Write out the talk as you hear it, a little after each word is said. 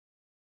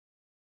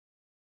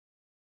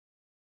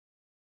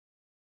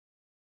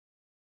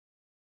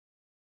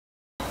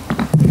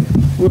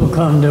We'll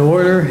come to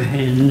order,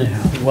 and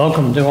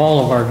welcome to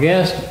all of our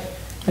guests,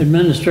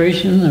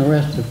 administration, the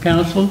rest of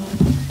council.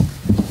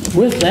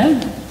 With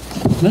that,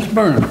 Ms.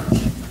 Burnham.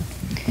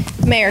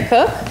 Mayor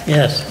Cook,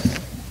 Yes.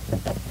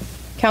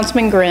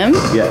 Councilman Grimm,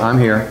 Yeah, I'm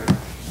here.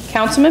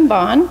 Councilman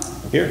Bond,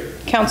 Here.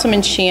 Councilman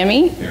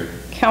Shammy, Here.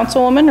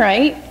 Councilwoman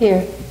Wright,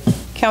 Here.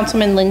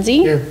 Councilman Lindsay,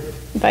 Here.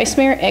 Vice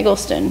Mayor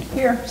Eggleston.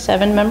 Here.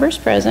 7 members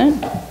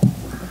present.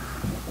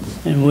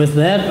 And with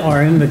that,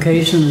 our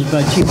invocation is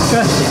by Chief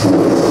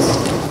Trustee.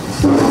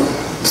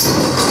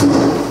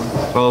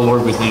 Father,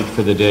 Lord, we thank you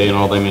for the day and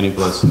all thy many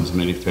blessings and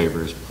many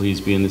favors. Please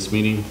be in this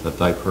meeting, that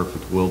thy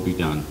perfect will be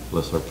done.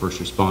 Bless our first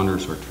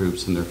responders, our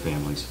troops, and their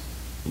families.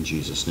 In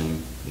Jesus'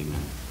 name,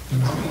 amen.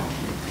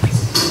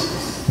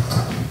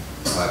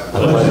 I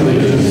pledge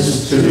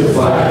allegiance to the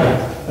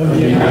flag of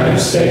the United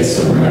States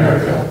of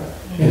America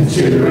and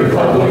to the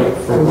republic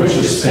for which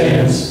it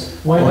stands,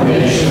 one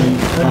nation,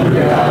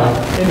 under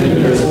God,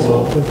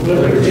 indivisible, with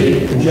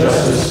liberty and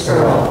justice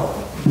for all.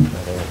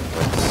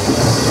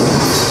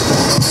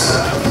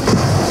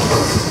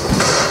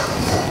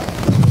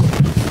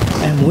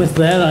 And with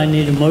that, I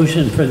need a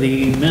motion for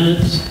the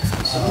minutes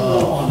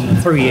on the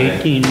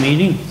 3/18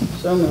 meeting.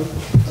 So moved.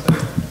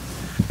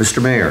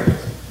 Mr. Mayor,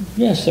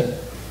 Yes, sir.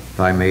 if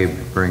I may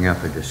bring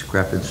up a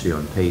discrepancy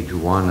on page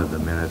 1 of the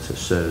minutes, it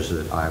says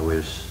that I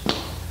was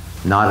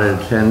not in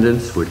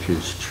attendance, which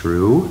is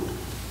true.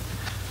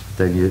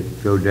 Then you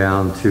go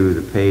down to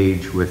the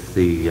page with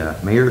the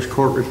mayor's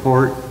court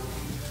report.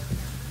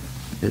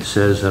 It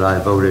says that I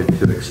voted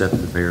to accept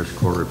the mayor's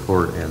court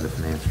report and the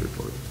finance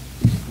report.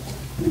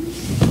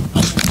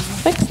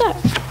 Fix that.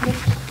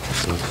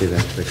 I'll say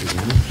that quick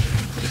again.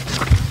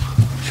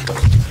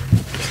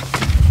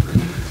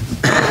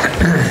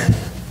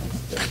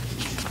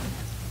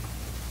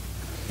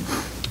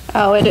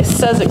 Oh, it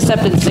says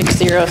accepted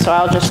 6-0, so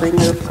I'll just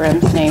remove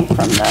Grimm's name from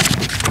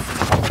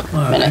the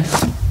All right.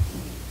 minutes.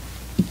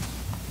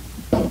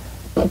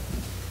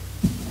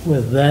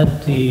 With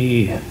that,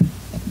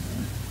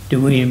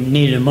 do we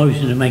need a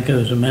motion to make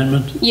those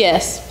amendments?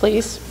 Yes,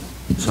 please.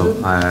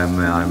 So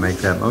I make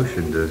that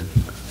motion to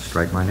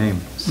strike my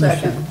name.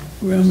 Second.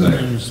 Grimm,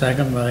 and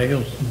second by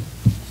Eggleston.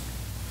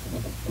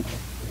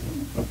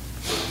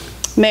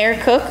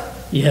 Mayor Cook,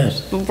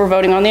 Yes. we're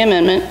voting on the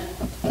amendment.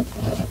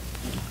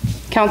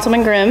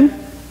 Councilman Grimm,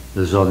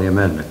 This is on the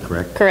amendment,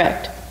 correct?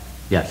 correct.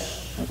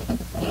 Yes.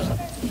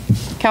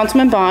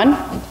 Councilman Bond,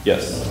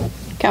 Yes.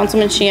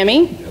 Councilman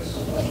Shammy,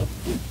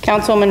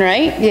 Councilwoman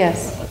Wright,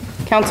 Yes.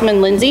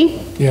 Councilman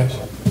Lindsay, Yes.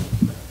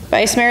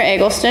 Vice Mayor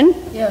Eggleston.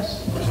 Yes.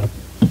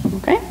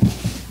 Okay.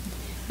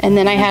 And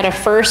then I had a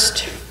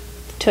first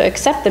to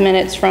accept the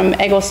minutes from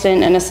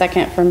Eggleston and a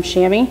second from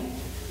Shammy.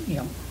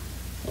 Yep.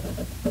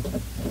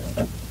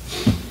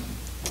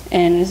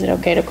 And is it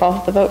okay to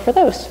call the vote for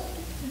those?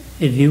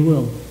 If you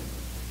will.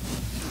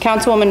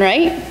 Councilwoman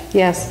Wright,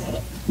 Yes.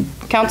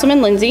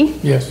 Councilman Lindsay,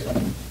 Yes.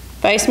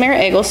 Vice Mayor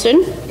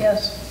Eggleston,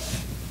 Yes.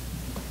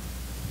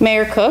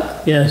 Mayor Cook,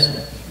 Yes.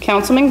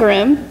 Councilman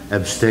Grimm,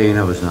 Abstain,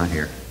 I was not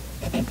here.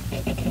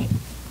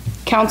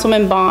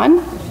 Councilman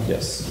Bond,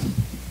 Yes.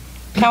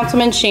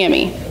 Councilman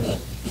Shammy.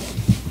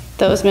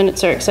 Those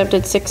minutes are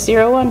accepted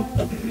 601.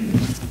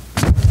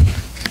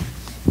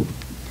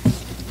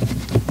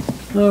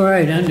 All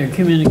right, under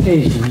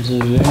communications, is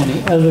there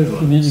any other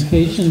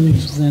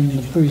communications than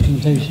the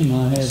presentation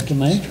I had to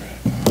make?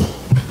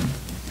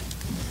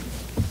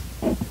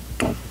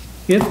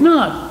 If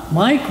not,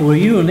 Mike, will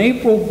you and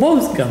April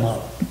both come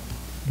up?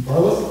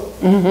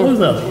 Both? Both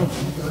of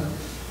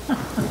you.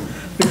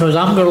 Because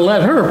I'm going to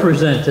let her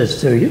present this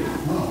to you.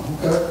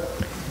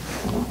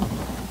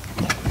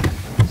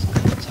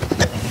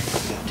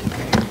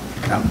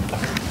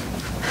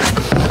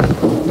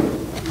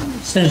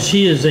 Since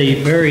she is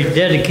a very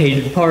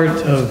dedicated part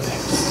of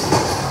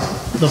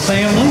the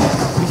family.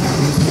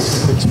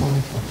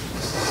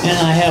 And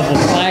I have a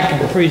plaque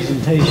and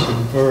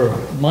presentation for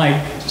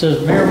Mike. It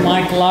says, Mayor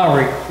Mike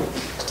Lowry,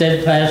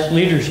 steadfast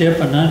leadership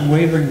and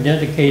unwavering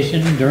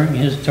dedication during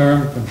his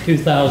term from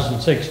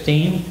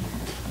 2016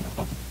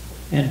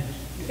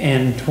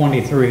 and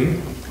 23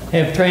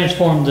 have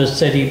transformed this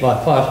city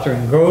by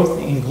fostering growth,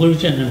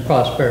 inclusion, and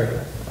prosperity.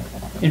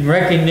 In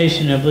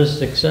recognition of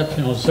this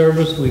exceptional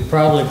service, we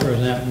proudly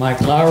present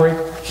Mike Lowry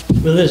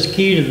with this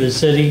key to the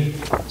city,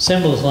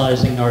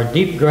 symbolizing our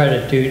deep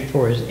gratitude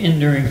for his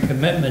enduring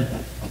commitment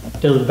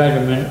to the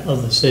betterment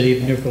of the city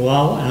of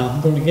Nucleola. And I'm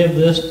going to give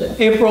this to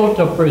April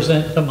to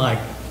present to Mike.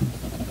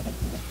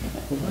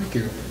 Thank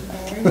you.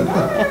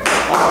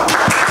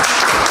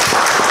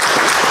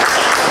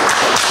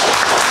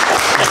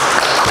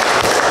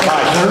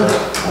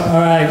 All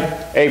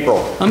right, April.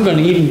 I'm going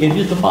to even give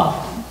you the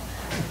box.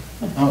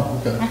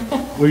 Oh, okay.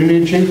 What do you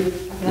need,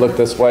 Chief? Look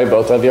this way,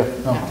 both of you.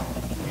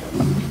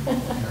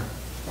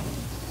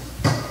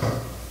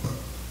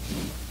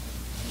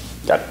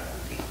 Got it.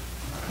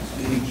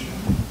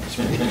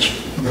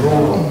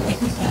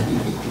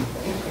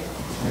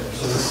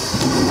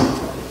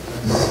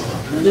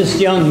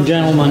 This young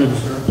gentleman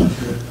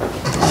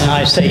And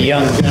I say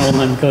young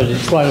gentleman because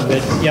he's quite a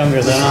bit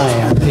younger than I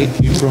am.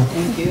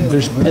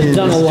 Has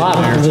done a lot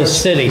for this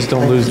city,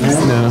 Don't lose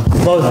this now.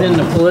 both in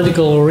the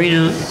political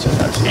arena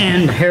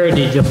and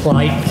heritage of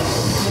flight,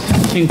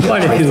 and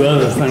quite a few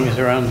other things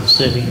around the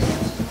city.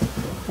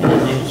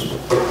 And it's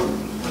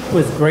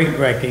with great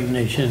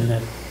recognition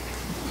that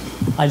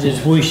I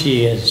just wish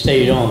he had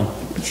stayed on.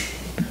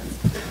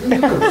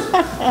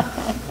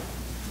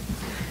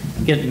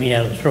 Getting me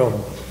out of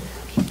trouble.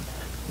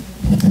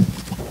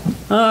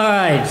 All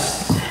right,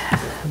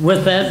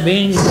 with that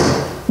being,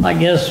 I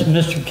guess,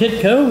 Mr.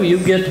 Kitco, you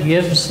get to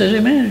give the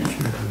city manager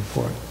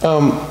report.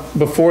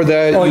 Before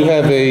that, Oh, you yeah.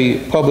 have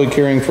a public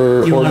hearing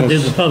for You want to do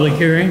ordinance. the public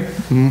hearing?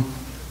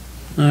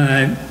 All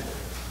right.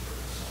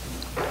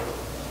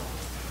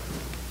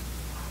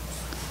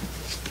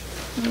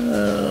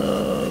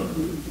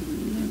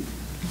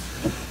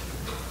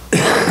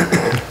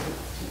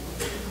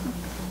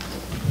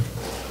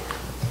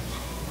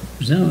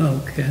 Is that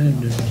okay?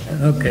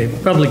 Okay,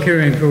 public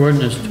hearing for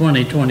ordinance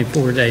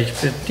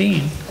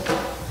 2024-15.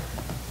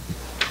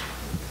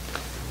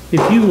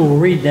 If you will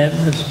read that,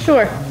 Mrs.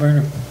 Sure.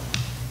 Werner.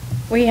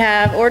 We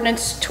have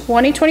ordinance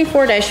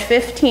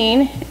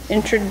 2024-15,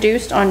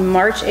 introduced on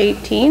March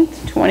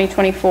 18th,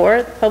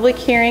 2024. Public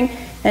hearing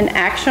and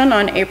action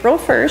on April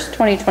 1st,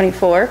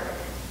 2024.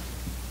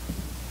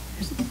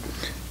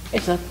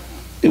 It's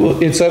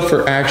up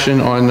for action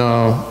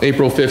on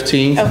April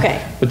 15th.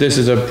 Okay. But this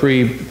is a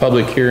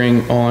pre-public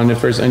hearing on if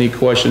there's any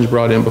questions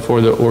brought in before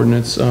the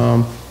ordinance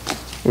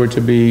were to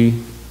be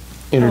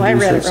introduced. Oh, I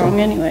read or it wrong something.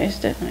 anyways,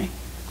 didn't I?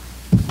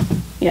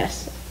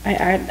 Yes, I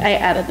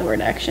added the word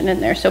action in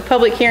there. So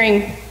public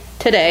hearing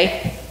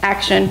today,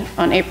 action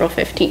on April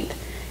 15th.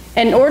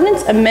 An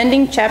ordinance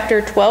amending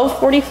chapter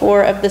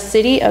 1244 of the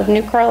City of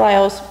New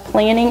Carlisle's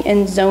Planning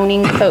and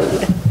Zoning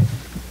Code.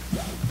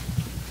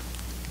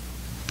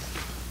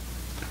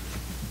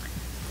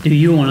 Do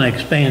you want to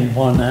expand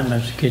upon that,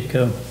 Mr.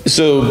 Kitco?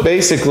 So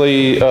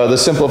basically, the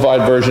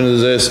simplified version of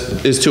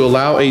this is to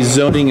allow a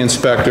zoning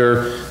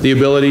inspector the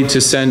ability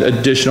to send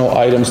additional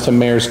items to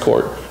mayor's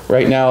court.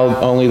 Right now,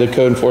 only the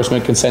code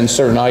enforcement can send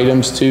certain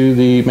items to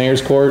the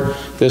mayor's court.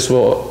 This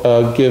will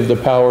give the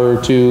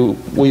power to,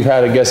 we've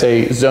had, I guess,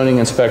 a zoning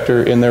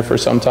inspector in there for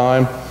some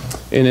time.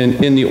 And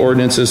in the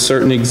ordinances,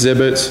 certain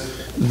exhibits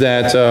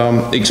that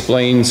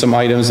explain some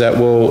items that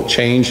will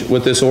change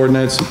with this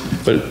ordinance.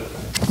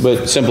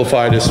 But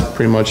simplified is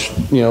pretty much,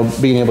 you know,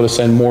 being able to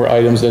send more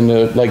items than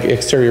the, like,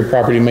 exterior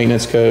property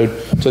maintenance code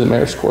to the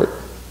mayor's court.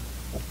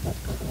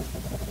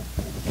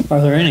 Are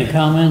there any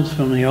comments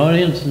from the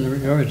audience in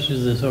regards to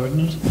this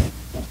ordinance?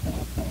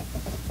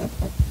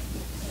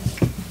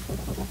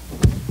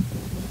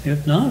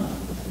 If not,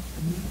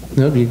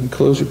 Nope, you can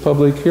close your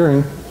public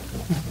hearing.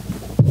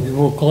 we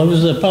will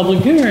close the public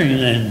hearing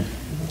then.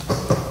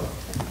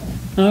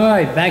 All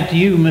right, back to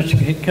you, Mr.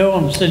 Kitco,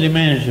 on the city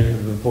manager's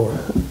report.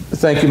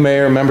 Thank you,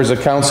 Mayor, members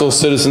of council,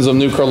 citizens of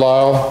New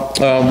Carlisle.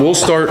 We'll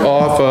start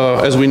off,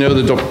 as we know,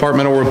 the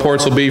departmental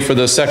reports will be for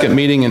the second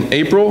meeting in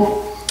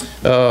April.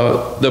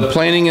 The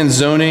planning and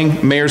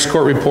zoning mayor's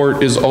court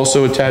report is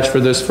also attached for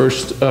this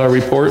first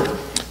report.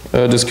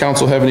 Does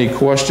council have any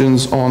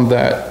questions on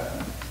that?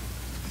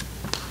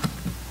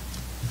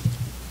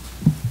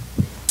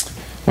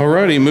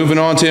 Alrighty, moving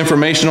on to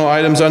informational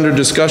items under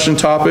discussion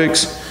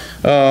topics.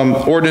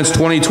 Ordinance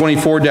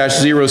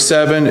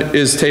 2024-07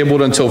 is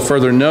tabled until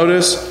further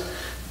notice.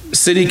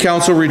 City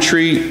council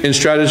retreat and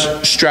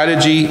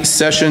strategy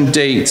session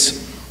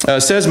dates.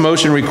 Says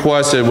motion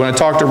requested. When I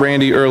talked to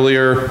Randy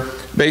earlier,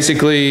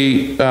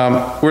 basically,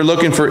 we're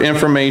looking for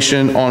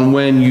information on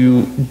when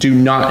you do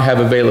not have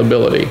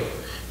availability.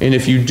 And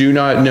if you do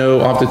not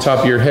know off the top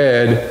of your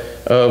head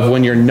of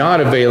when you're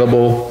not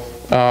available,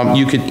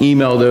 you can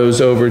email those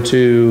over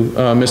to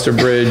Mr.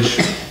 Bridge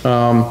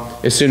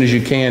as soon as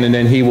you can, and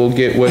then he will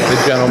get with the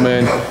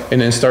gentleman and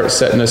then start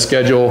setting a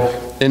schedule.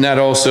 And that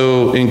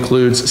also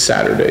includes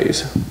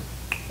Saturdays.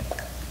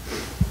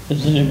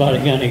 Has anybody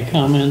got any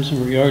comments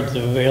in regards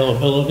to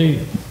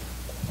availability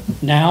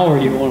now, or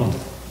you want to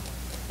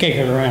kick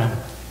it around?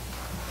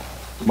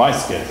 My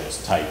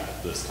schedule's tight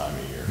this time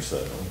of year, so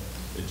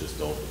it just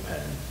don't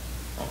depend.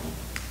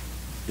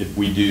 If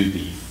we do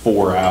the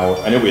 4 hour,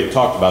 I know we had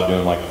talked about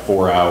doing like a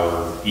 4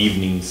 hour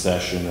evening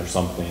session or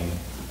something,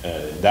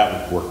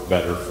 that would work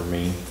better for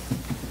me.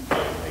 I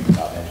can make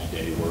about any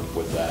day work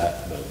with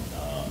that, but,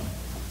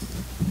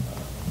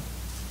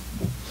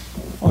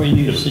 Are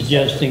you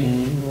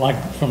suggesting like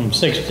from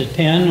 6 to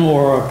 10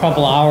 or a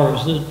couple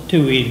hours,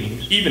 2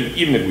 evenings?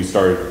 even if we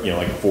started, you know,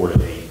 like 4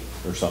 to 8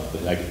 or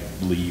something, I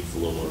could leave a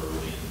little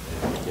early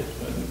and make it,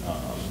 but,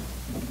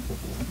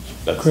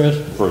 that's Chris?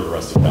 for the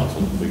rest of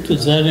council to figure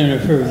Does out. that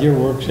interfere with your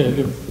work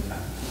schedule?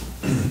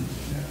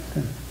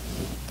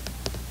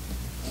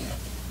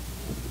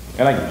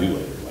 And I can do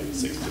later, like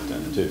 6 to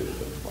 10 too,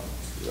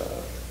 but,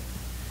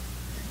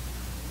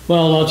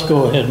 Well, let's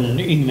go ahead and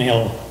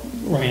email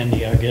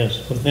Randy, I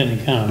guess, with any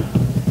kind of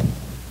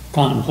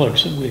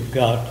conflicts that we've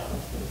got.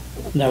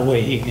 That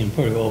way he can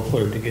put it all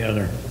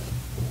together.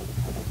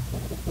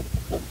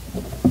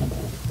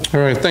 All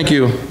right, thank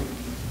you.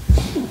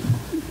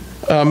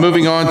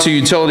 Moving on to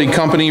utility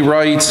company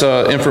rights,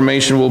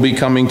 information will be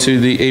coming to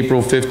the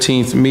April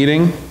 15th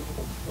meeting.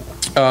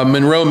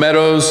 Monroe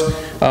Meadows,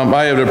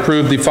 I have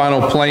approved the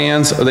final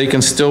plans. They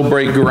can still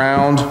break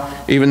ground,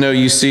 even though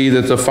you see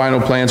that the final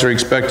plans are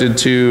expected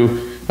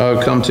to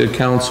come to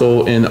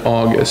council in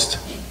August.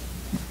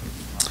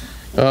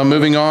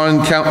 Moving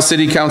on,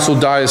 City Council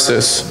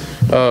Diocese.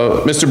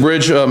 Mr.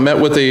 Bridge met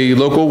with a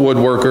local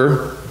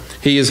woodworker.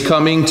 He is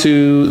coming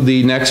to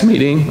the next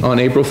meeting on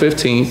April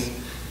 15th.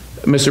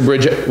 Mr.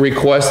 Bridge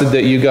requested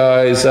that you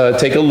guys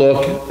take a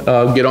look,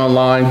 get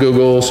online,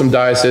 Google some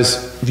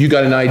diocese. If you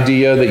got an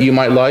idea that you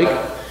might like,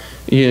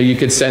 you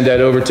could send that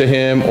over to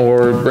him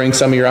or bring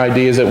some of your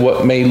ideas at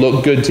what may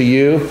look good to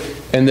you.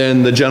 And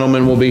then the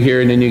gentleman will be here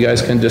and then you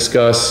guys can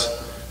discuss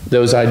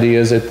those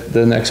ideas at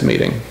the next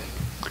meeting.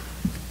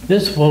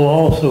 This will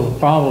also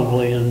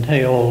probably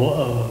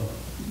entail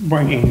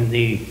bringing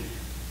the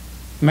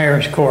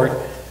mayor's court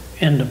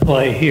into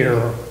play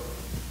here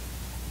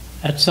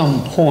at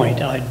some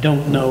point. I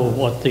don't know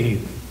what the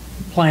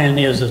plan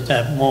is at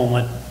that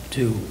moment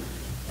to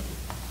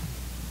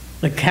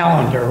the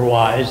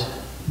calendar-wise,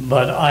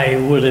 but I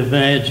would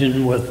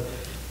imagine with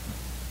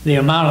the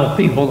amount of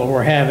people that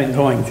we're having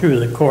going through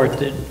the court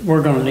that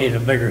we're going to need a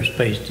bigger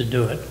space to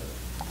do it.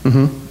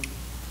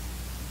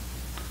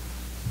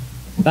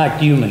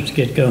 Back to you, Mr.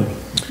 Kitco.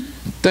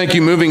 Thank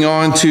you. Moving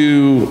on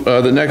to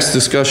the next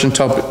discussion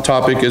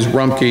topic is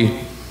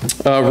Rumpke.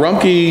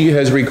 Rumpke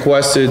has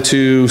requested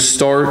to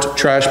start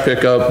trash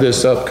pickup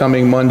this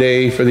upcoming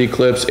Monday for the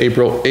eclipse,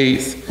 April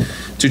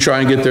 8th, to try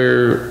and get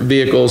their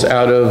vehicles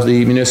out of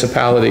the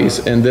municipalities.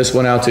 And this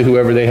went out to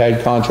whoever they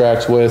had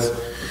contracts with.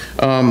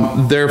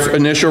 Their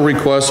initial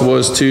request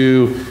was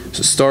to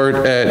start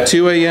at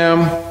 2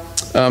 a.m.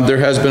 There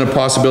has been a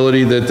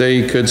possibility that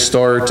they could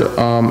start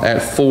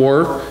at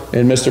 4,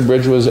 and Mr.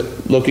 Bridge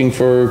was looking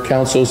for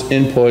council's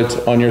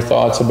input on your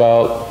thoughts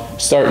about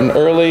starting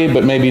early,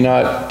 but maybe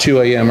not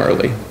 2 a.m.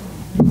 early.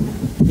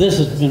 This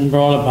has been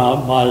brought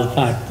about by the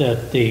fact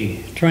that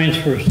the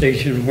transfer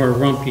station where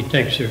Rumpke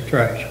takes their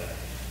trash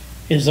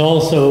is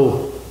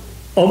also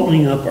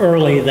opening up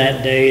early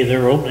that day.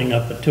 They're opening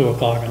up at 2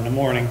 o'clock in the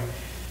morning.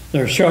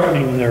 They're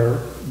shortening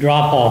their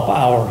drop-off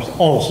hours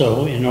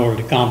also in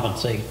order to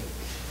compensate.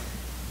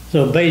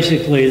 So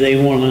basically,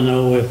 they want to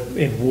know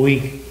if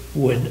we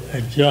would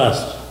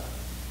adjust.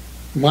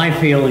 My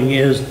feeling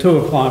is 2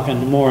 o'clock in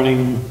the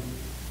morning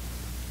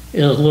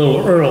is a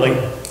little early.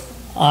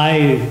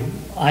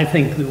 I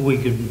think that we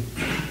could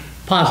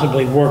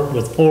possibly work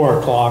with 4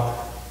 o'clock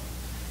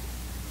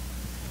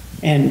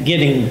and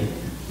getting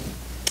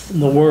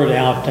the word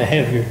out to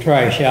have your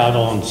trash out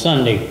on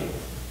Sunday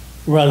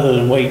rather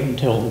than wait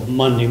until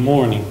Monday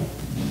morning.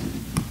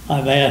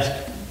 I've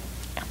asked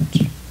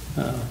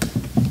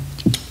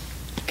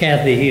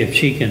Kathy if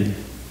she can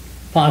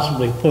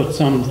possibly put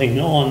something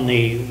on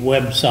the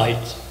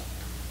websites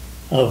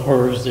of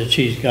hers that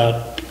she's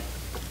got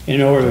in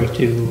order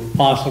to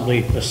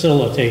possibly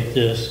facilitate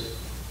this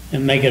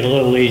and make it a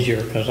little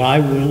easier, because I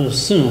will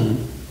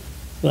assume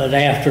that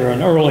after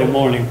an early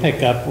morning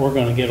pickup, we're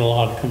going to get a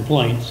lot of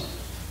complaints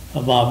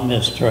about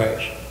missed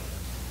trash.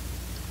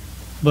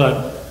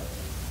 But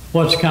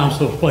what's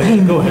council's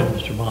pleasure? Go ahead,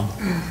 Mr. Bond.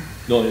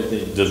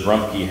 Does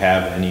Rumpke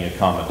have any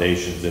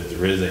accommodations if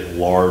there is a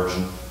large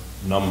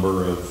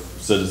number of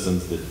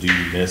citizens that do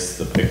miss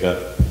the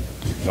pickup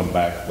to come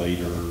back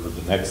later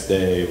the next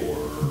day, or?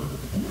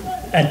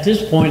 At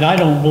this point, I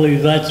don't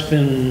believe that's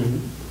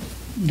been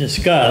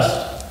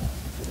discussed,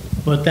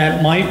 but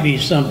that might be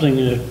something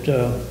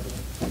that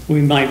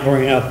we might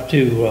bring up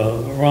to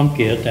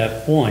Rumpke at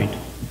that point.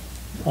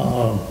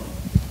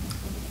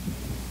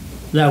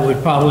 That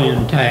would probably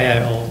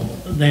entail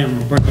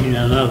them bringing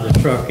another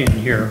truck in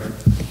here.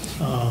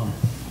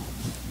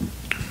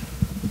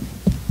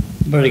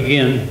 But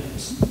again,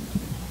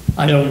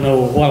 I don't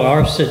know what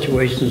our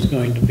situation is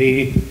going to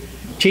be.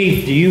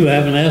 Chief, do you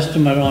have an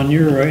estimate on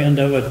your end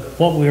of it,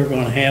 what we're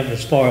going to have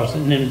as far as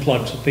an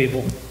influx of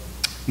people?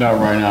 Not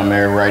right now,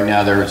 Mayor. Right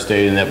now, they're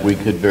stating that we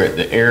could,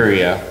 the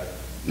area,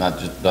 not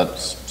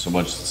so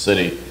much the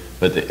city,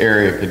 but the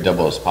area could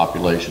double its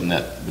population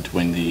that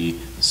between the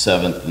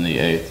 7th and the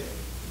 8th.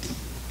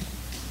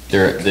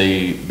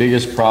 The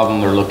biggest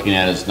problem they're looking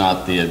at is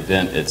not the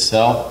event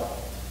itself,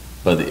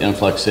 but the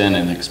influx in,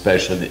 and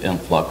especially the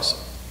influx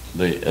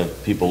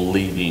of people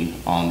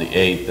leaving on the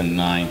 8th and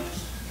 9th.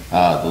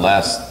 The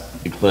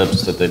last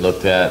eclipse that they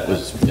looked at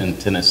was in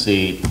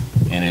Tennessee,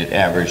 and it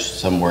averaged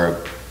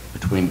somewhere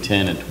between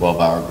 10 and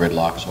 12-hour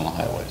gridlocks on the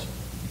highways.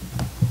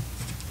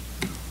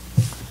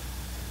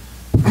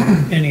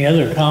 Any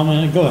other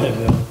comment? Go ahead,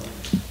 Bill.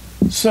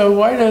 So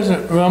why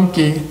doesn't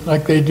Rumpke,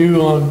 like they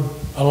do on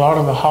a lot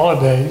of the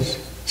holidays,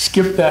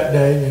 skip that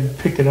day and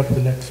pick it up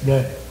the next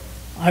day?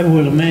 I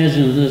would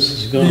imagine this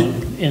is going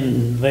to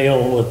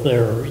entail with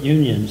their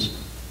unions,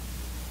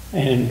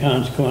 and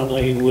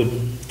consequently would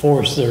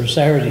force their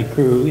Saturday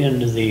crew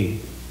into the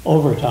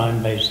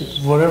overtime basis.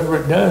 Whatever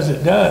it does,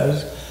 it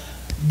does.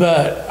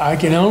 But I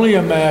can only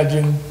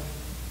imagine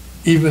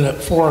even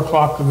at 4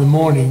 o'clock in the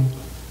morning,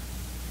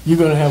 you're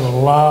gonna have a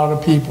lot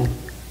of people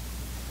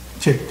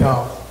ticked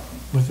off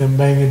with them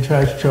banging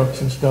trash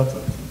trucks and stuff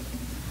at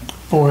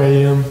 4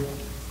 a.m.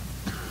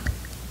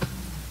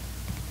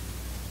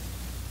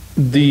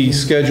 The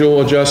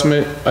schedule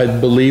adjustment, I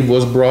believe,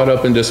 was brought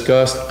up and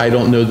discussed. I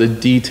don't know the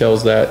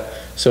details of that,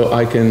 so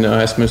I can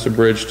ask Mr.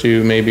 Bridge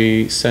to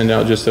maybe send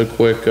out just a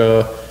quick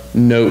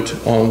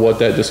note on what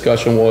that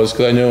discussion was,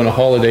 because I know on a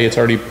holiday, it's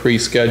already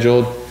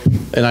pre-scheduled.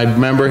 And I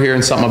remember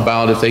hearing something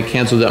about if they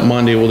cancel that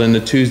Monday, well, then the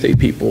Tuesday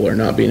people are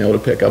not being able to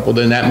pick up. Well,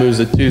 then that moves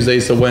the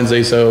Tuesdays to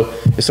Wednesday, so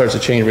it starts a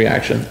chain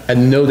reaction. I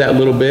know that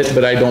little bit,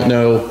 but I don't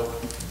know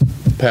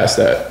past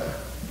that.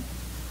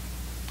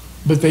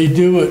 But they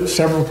do it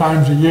several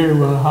times a year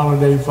when a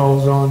holiday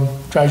falls on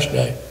trash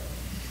day.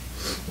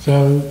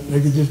 So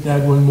they could just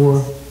add one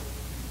more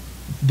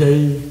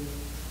day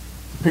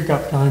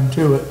pickup time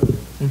to it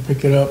and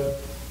pick it up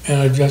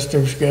and adjust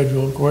their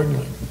schedule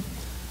accordingly.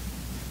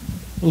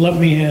 Let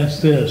me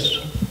ask this.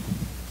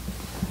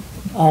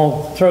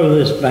 I'll throw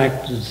this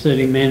back to the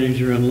city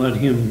manager and let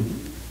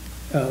him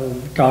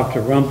talk to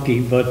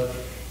Rumpke, but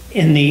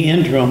in the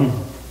interim,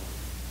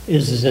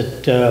 is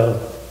it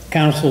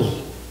council's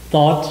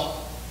thoughts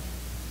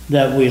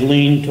that we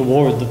lean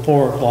toward the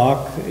 4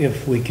 o'clock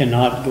if we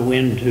cannot go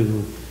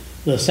into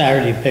the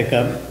Saturday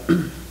pickup?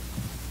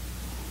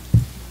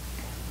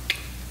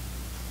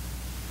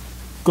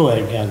 Go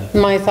ahead, Kathy.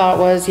 My thought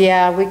was,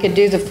 yeah, we could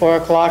do the 4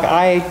 o'clock.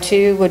 I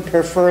too would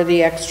prefer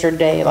the extra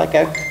day, like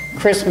a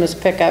Christmas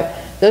pickup.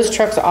 Those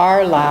trucks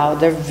are loud.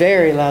 They're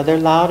very loud. They're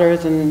louder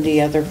than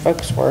the other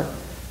folks were.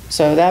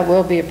 So that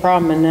will be a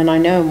problem. And then I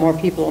know more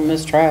people will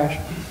miss trash.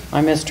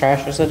 I miss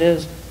trash as it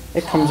is.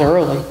 It comes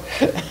early.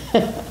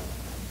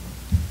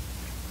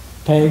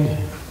 Peg?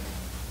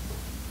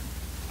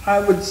 I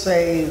would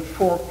say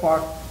 4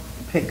 o'clock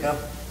pickup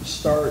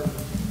start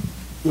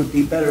would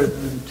be better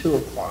than 2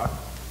 o'clock.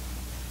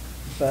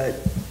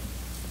 But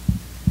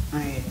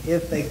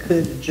if they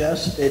could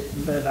adjust it,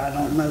 but I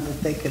don't know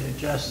that they could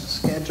adjust the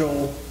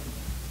schedule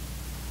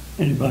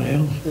Anybody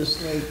else?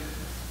 this late.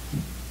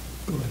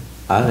 Go ahead.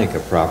 I think a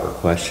proper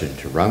question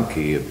to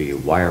Rumpke would be,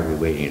 why are we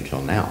waiting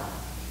until now?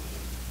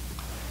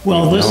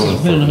 Well, We've this known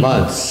has been for a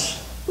months.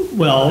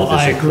 Well, that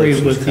this I agree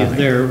eclipse was with you coming.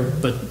 there,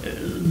 but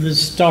this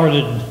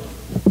started,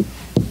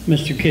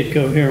 Mr.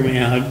 Kitco, hear me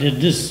out.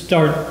 Did this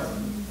start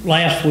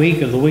last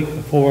week or the week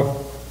before?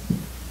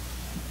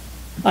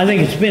 I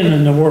think it's been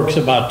in the works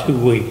about 2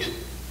 weeks.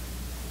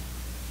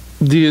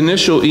 The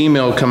initial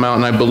email come out,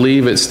 and I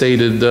believe it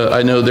stated,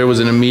 I know there was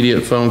an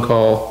immediate phone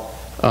call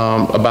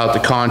about the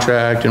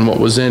contract and what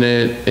was in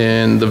it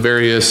and the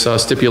various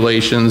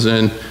stipulations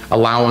and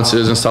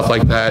allowances and stuff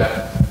like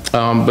that.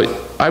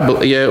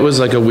 But yeah, it was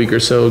like a week or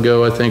so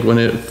ago, I think, when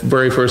it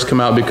very first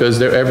come out,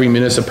 because every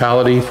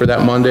municipality for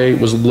that Monday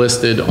was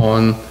listed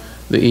on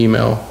the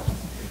email.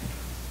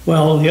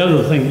 Well, the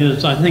other thing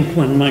is, I think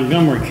when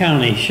Montgomery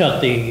County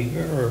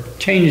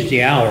changed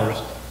the hours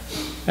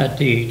at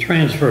the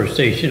transfer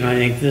station, I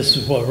think this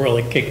is what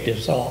really kicked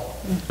us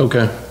off.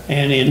 Okay.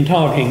 And in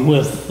talking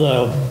with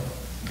the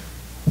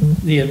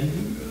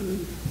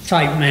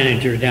site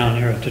manager down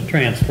there at the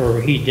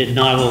transfer, he did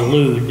not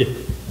allude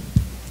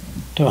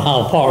to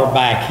how far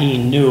back he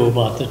knew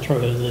about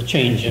the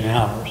change in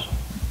hours.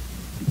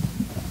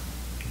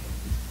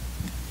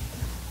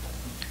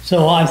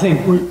 So I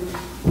think,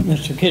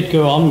 Mr.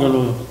 Kitco, I'm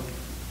going to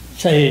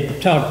say,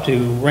 talk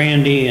to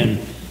Randy and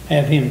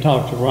have him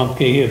talk to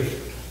Rumpke. If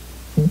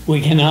we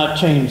cannot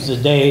change the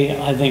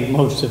day, I think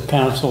most of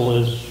council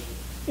is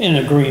in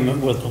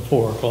agreement with the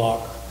 4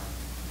 o'clock.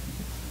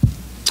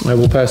 I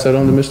will pass that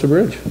on to Mr.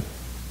 Bridge.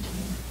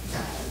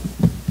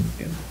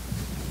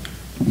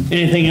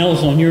 Anything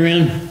else on your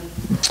end?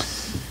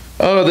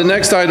 The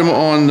next item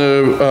on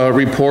the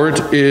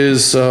report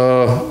is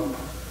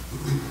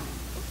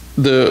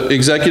the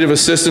executive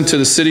assistant to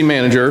the city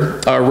manager.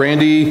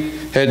 Randy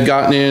had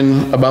gotten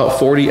in about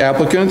 40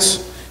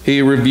 applicants.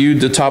 He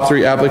reviewed the top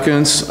 3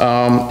 applicants.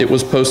 It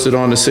was posted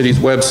on the city's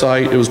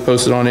website. It was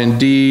posted on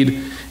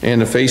Indeed and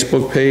the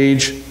Facebook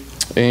page.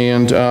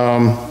 And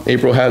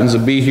April happens to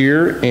be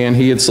here, and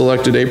he had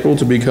selected April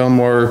to become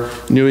our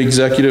new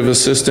executive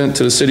assistant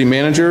to the city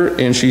manager,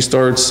 and she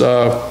starts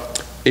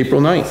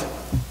April 9th.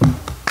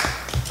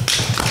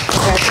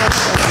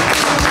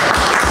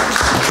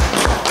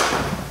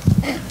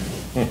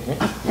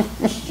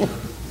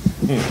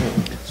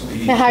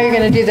 Now, how are you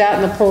going to do that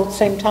in the pool at the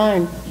same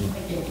time?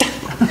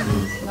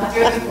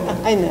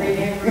 I know.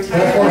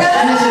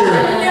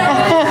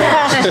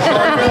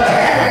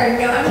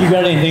 You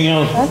got anything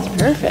else? That's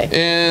perfect.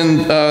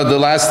 And the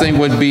last thing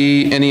would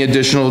be any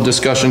additional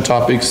discussion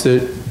topics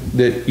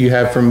that you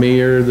have from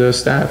me or the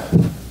staff.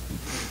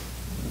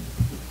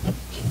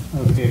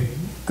 Okay,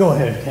 go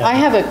ahead, Kathy. I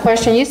have a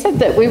question. You said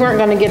that we weren't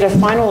going to get a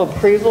final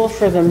approval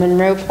for the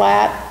Monroe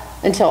plat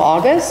until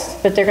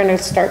August, but they're going to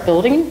start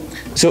building?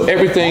 So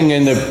everything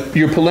in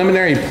your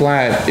preliminary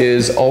plat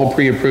is all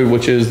pre-approved,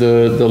 which is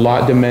the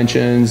lot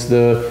dimensions,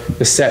 the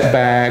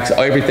setbacks,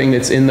 everything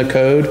that's in the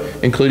code,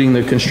 including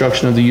the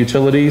construction of the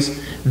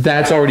utilities.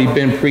 that's already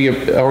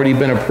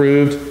been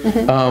approved.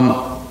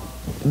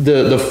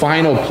 The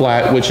final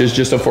plat, which is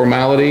just a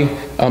formality,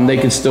 they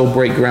can still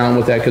break ground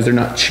with that because they're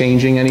not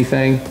changing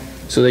anything.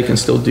 So they can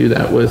still do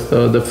that with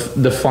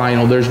the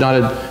final. There's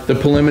not the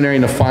preliminary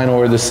and the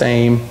final are the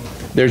same.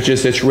 There's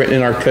just, it's written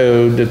in our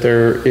code that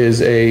there is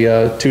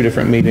two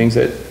different meetings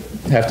that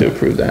have to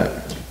approve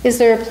that. Is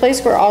there a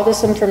place where all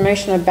this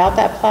information about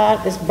that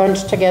plat is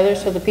bunched together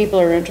so the people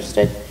who are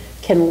interested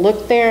can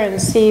look there and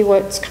see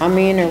what's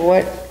coming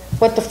or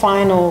what the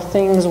final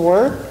things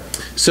were?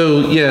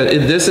 So yeah,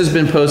 this has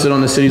been posted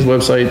on the city's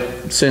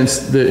website since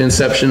the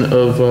inception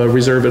of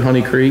Reserve at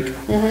Honey Creek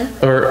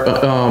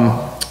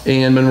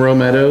and Monroe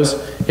Meadows.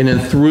 And then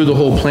through the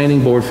whole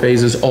planning board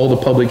phases, all the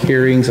public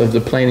hearings of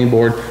the planning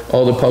board,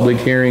 all the public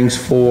hearings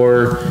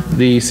for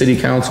the city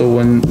council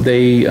when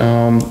they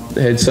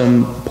had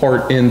some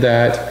part in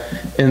that.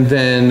 And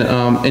then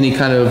any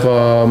kind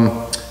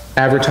of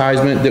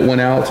advertisement that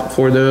went out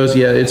for those,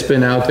 yeah, it's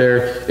been out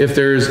there. If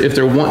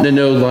they're wanting to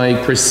know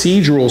like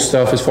procedural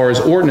stuff as far as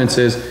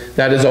ordinances,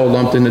 that is all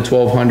lumped in the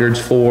 1200s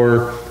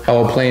for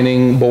how a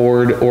planning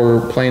board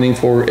or planning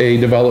for a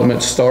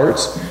development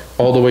starts,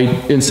 all the way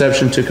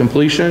inception to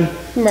completion.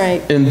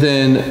 Right. And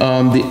then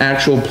the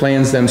actual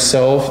plans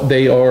themselves,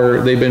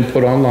 they've been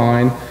put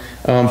online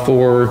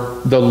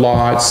for the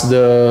lots,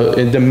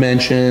 the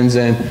dimensions,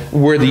 and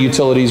where the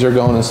utilities are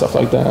going and stuff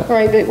like that.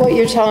 Right, but what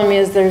you're telling me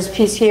is there's a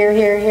piece here,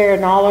 here, here,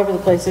 and all over the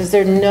place. Is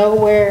there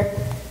nowhere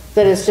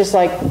that it's just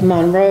like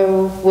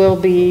Monroe will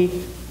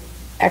be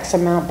X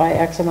amount by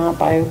X amount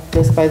by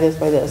this, by this,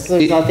 by this?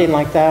 There's nothing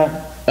like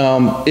that?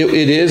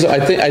 It is,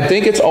 I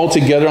think it's all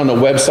together on the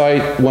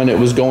website when it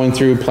was going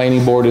through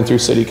planning board and through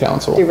city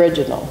council. The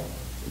original?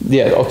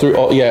 Yeah,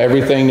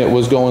 everything that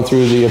was going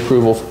through the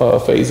approval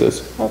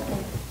phases. Okay,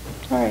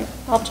 all right,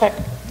 I'll check.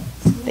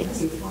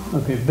 Thanks.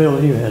 Okay,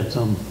 Bill, you had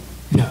some.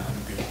 No.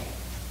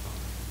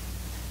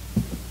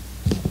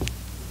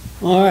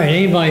 All right,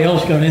 anybody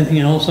else got anything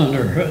else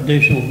under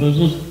additional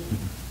business?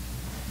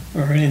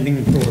 Or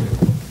anything for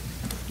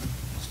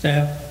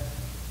staff?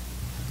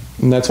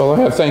 And that's all I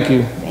have, thank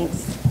you.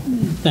 Thanks.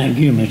 Thank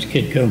you, Ms.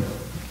 Kitco.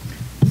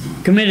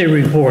 Committee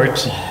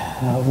reports.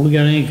 We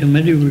got any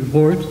committee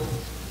reports?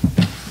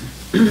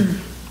 The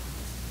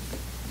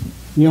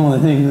only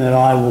thing that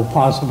I will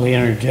possibly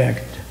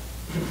interject,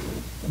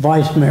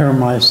 Vice Mayor,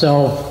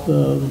 myself,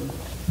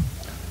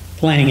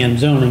 Planning and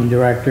Zoning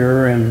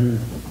Director, and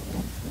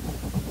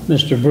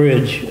Mr.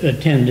 Bridge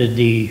attended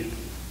the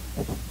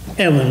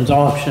Evans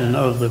auction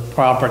of the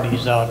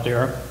properties out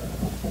there.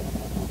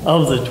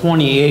 Of the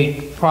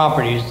 28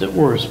 properties that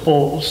were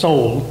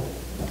sold,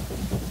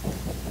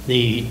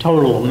 the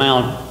total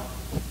amount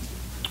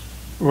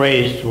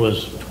raised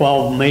was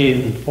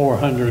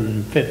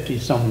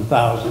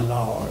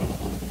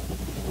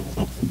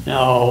 $12,450,000.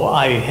 Now,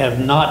 I have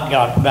not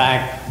got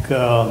back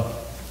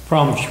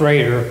from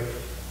Schrader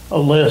a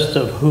list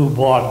of who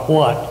bought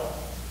what,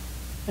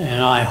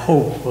 and I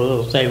hope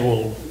they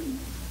will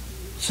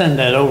send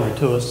that over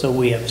to us so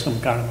we have some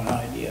kind of an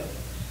idea.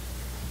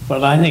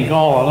 But I think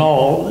all in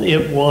all,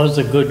 it was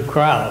a good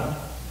crowd,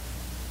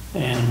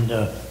 and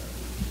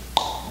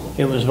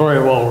it was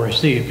very well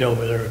received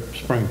over there at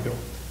Springfield.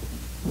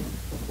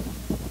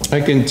 I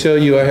can tell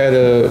you I had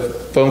a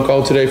phone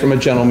call today from a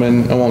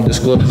gentleman, I won't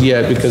disclose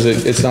yet because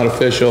it's not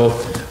official,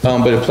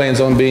 but it plans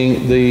on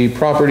being the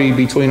property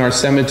between our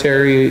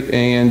cemetery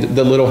and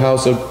the little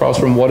house across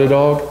from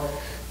What-A-Dog,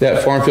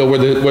 that farm field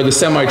where the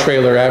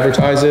semi-trailer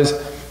advertises,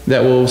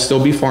 that will still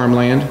be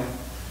farmland.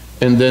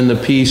 And then the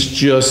piece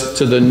just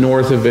to the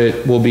north of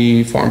it will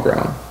be farm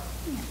ground.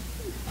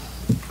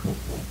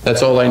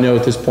 That's all I know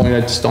at this point.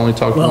 I just only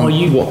talked to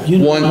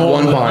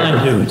one buyer.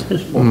 I do at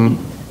this point.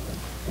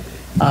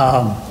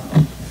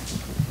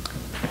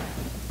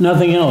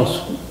 Nothing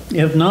else.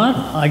 If not,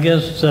 I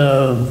guess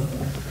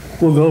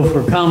we'll go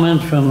for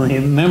comments from the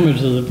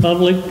members of the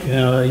public.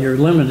 You're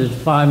limited to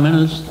 5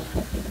 minutes.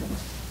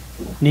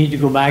 Need to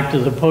go back to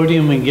the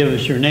podium and give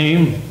us your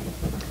name.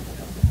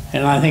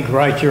 And I think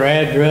write your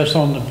address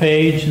on the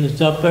page that's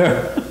up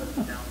there.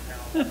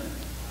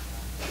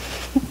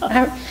 All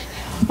right.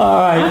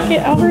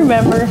 I'll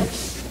remember.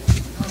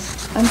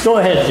 Go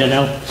ahead,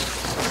 Janelle.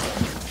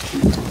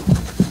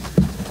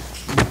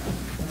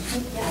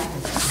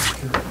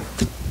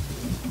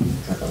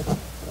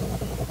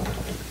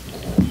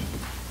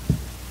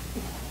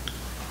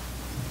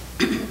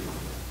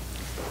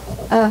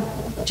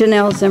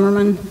 Janelle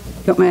Zimmerman,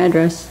 got my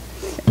address.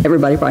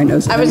 Everybody probably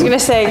knows. I was going to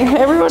say,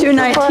 everyone.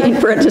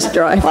 219 Prentice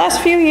Drive.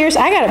 Last few years,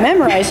 I got it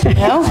memorized, you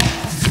know?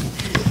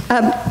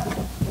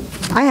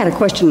 I had a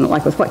question,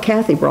 like with what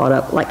Kathy brought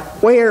up, like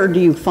where do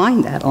you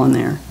find that on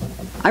there?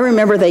 I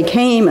remember they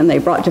came and they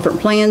brought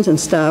different plans and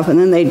stuff, and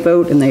then they'd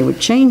vote and they would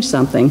change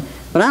something,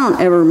 but I don't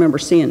ever remember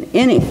seeing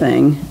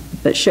anything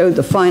that showed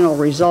the final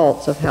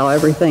results of how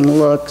everything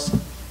looks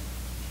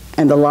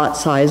and the lot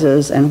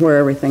sizes and where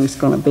everything's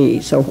going to be.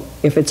 So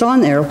if it's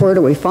on there, where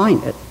do we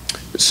find it?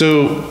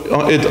 So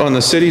on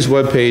the city's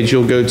webpage,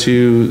 you'll go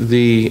to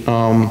the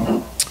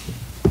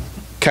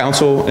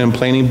council and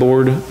planning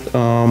board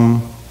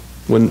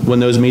when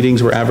those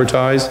meetings were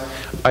advertised.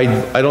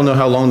 I don't know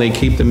how long they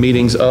keep the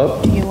meetings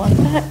up. Do you want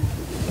that?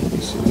 Let me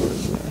see, where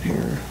is that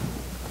here?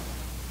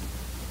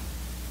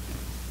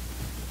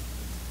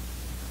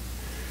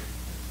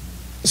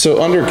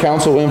 So under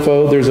council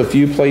info, there's a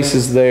few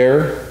places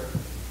there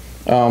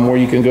where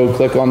you can go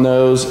click on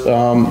those.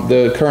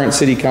 The current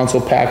city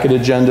council packet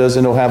agendas,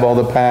 and it'll have all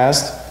the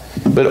past.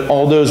 But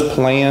all those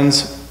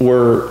plans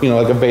were,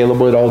 like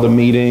available at all the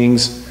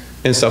meetings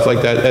and stuff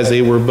like that as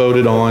they were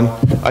voted on.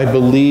 I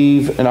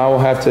believe, and I will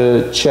have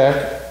to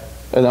check,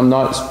 and I'm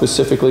not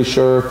specifically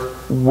sure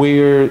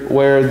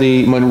where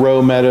the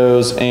Monroe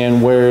Meadows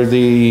and where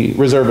the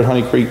Reserve at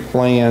Honey Creek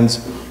plans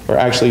are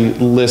actually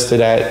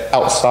listed at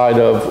outside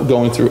of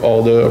going through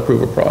all the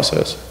approval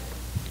process.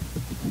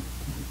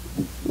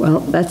 Well,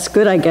 that's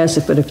good, I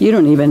guess, but if you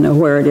don't even know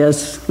where it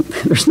is,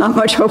 there's not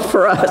much hope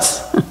for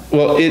us.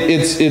 Well,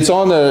 it's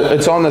on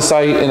the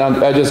site, and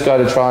I just got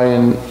to try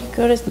and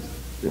Go to,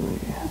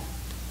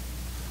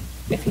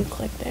 if you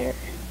click there,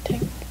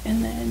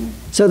 and then,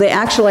 So they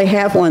actually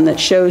have one that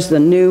shows the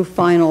new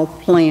final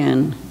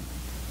plan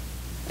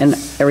and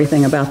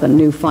everything about the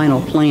new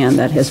final plan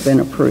that has been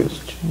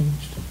approved.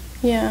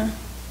 yeah.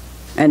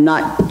 And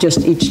not just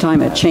each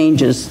time it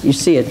changes, you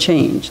see a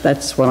change.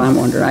 That's what I'm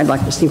wondering. I'd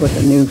like to see what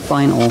the new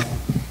final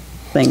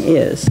thing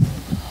is.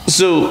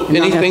 So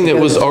anything that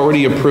was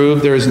already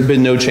approved, there has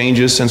been no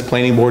changes since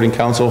planning board and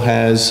council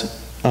has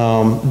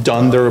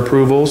done their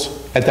approvals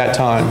at that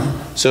time.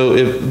 So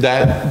if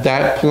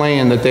that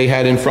plan that they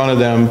had in front of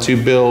them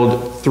to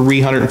build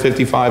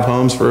 355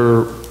 homes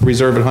for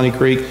Reserve at Honey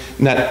Creek,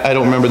 and that, I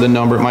don't remember the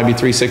number, it might be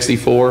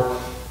 364,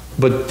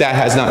 but that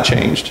has not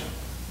changed.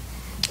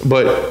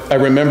 But I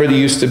remember there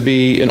used to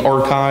be an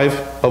archive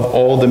of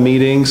all the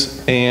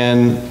meetings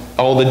and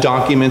all the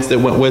documents that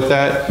went with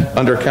that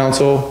under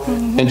council,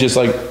 and just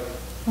like,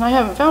 I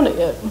haven't found it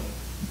yet.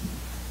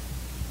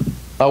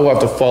 I will have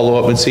to follow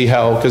up and see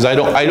how, because I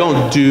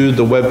don't do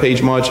the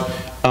webpage much,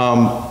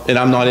 and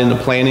I'm not into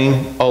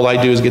planning. All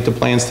I do is get the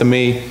plans to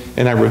me,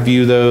 and I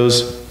review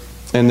those,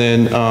 and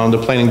then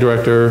the planning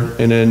director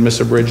and then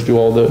Mr. Bridge do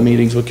all the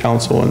meetings with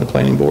council and the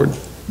planning board.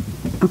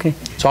 Okay.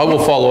 So I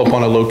will follow up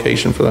on a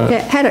location for that. I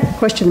had a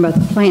question about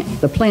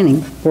the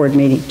planning board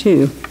meeting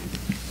too.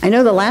 I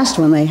know the last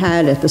one they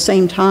had at the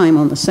same time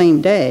on the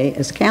same day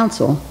as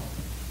council,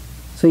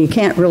 so you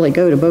can't really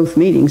go to both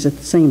meetings at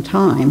the same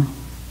time.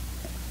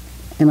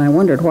 And I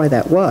wondered why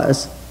that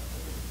was.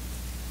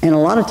 And a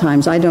lot of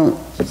times I don't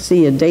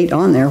see a date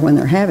on there when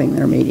they're having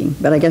their meeting,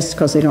 but I guess it's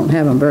because they don't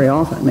have them very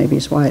often. Maybe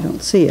it's why I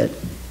don't see it.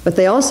 But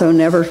they also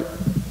never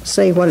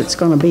say what it's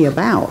going to be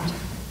about,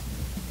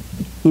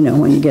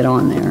 when you get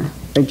on there.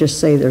 They just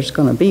say there's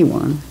going to be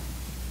one.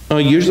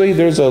 Usually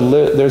there's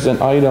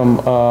an item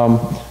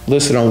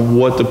listed on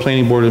what the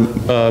planning board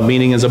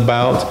meeting is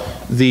about.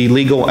 The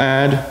legal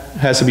ad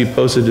has to be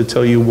posted to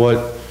tell you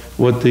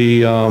what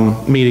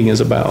the meeting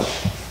is about.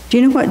 Do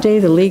you know what day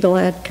the legal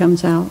ad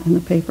comes out in the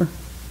paper?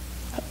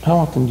 How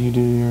often do you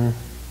do your?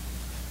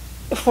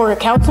 For a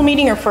council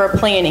meeting or for a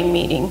planning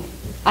meeting?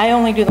 I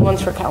only do the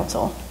ones for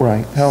council.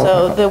 Right.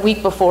 So the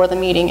week before the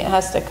meeting, it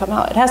has to come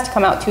out. It has to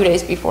come out 2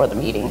 days before the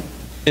meeting.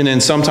 And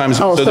then sometimes,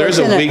 Oh, so there's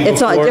a week before.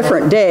 It's on a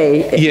different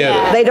day.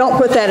 Yeah. They don't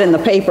put that in the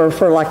paper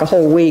for like a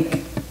whole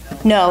week.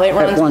 No, it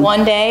runs one-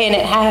 one day,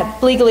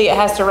 and legally it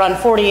has to run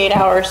 48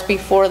 hours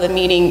before the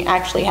meeting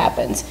actually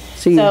happens.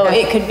 So you So have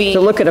it could be, to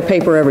look at a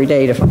paper every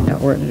day to find out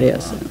where it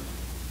is.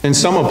 And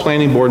some of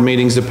planning board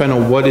meetings, depend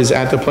on what is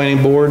at the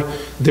planning board,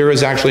 there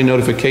is actually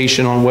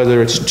notification on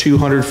whether it's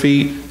 200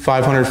 feet,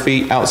 500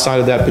 feet outside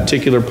of that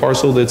particular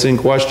parcel that's in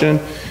question.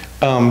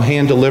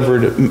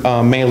 Hand-delivered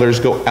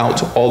mailers go out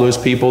to all those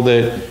people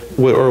that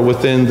are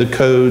within the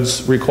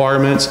code's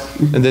requirements.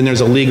 And then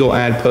there's a legal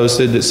ad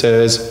posted that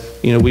says,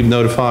 we've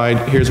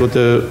notified, here's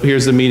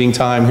the meeting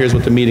time, here's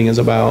what the meeting is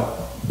about.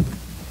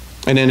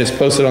 And then it's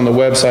posted on the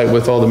website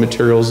with all the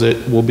materials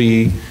that will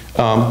be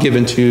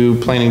given to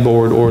planning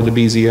board or the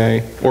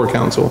BZA or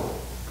council.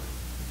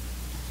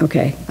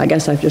 Okay, I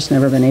guess I've just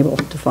never been able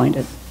to find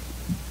it.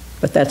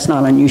 But that's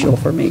not unusual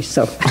for me,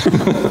 so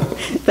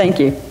thank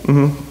you.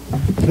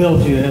 Bill,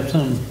 do you have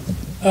some?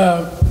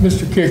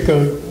 Mr.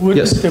 Kiko,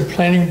 wouldn't Yes. the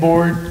planning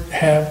board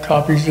have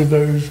copies of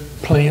those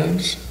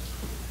plans?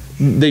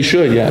 They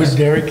should, Would yes.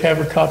 Derek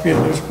have a copy of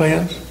those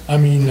plans?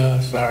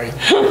 Sorry.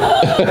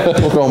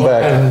 We're going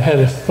back. Had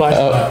a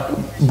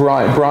flashback.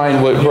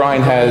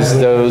 Brian has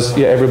those,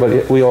 yeah,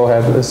 everybody, we all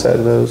have a set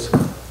of those.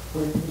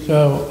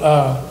 So,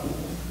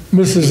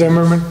 Mrs.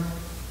 Zimmerman,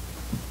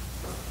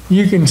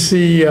 you can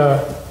see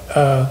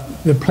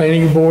the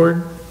planning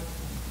board.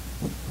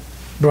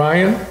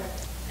 Brian,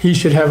 he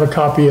should have a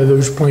copy of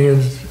those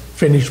plans,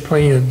 finished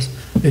plans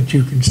that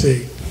you can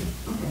see,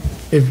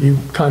 if you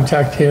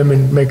contact him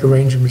and make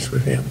arrangements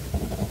with him.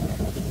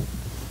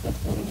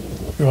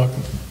 You're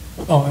welcome.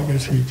 Oh, I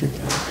guess you took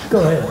that.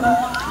 Go ahead.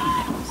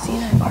 I don't see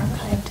an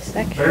archived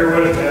section.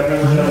 Bear with me, I've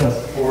never done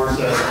this before,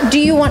 so. Do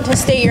you want to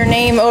state your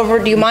name over,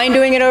 do you mind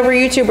doing it over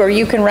YouTube, or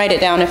you can write it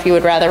down if you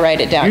would rather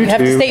write it down? You have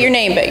to YouTube. state your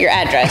name, but your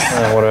address.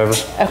 Whatever.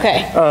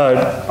 Okay.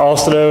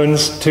 Austin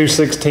Owens,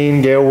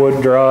 216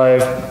 Galewood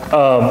Drive.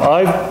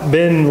 I've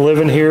been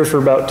living here for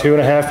about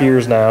 2.5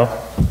 years now.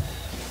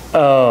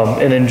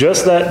 And in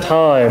just that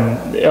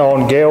time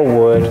on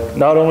Galewood,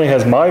 not only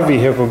has my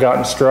vehicle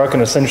gotten struck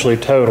and essentially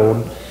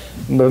totaled,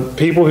 the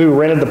people who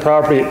rented the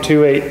property at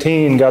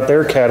 218 got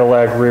their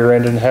Cadillac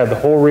rear-ended and had the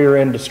whole rear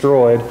end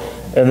destroyed.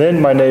 And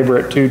then my neighbor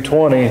at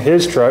 220,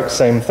 his truck,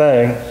 same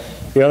thing.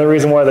 The only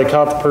reason why they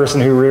caught the person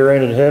who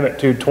rear-ended him at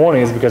 220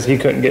 is because he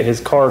couldn't get his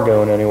car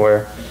going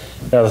anywhere.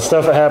 Now, the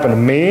stuff that happened to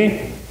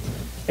me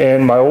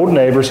and my old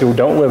neighbors who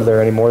don't live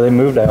there anymore, they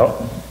moved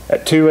out,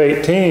 at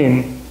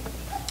 218,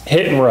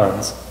 hit and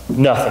runs.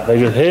 Nothing. They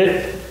just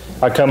hit.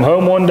 I come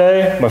home one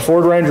day, my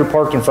Ford Ranger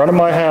parked in front of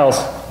my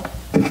house,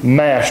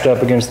 mashed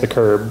up against the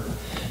curb.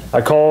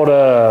 I called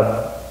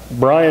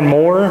Brian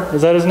Moore,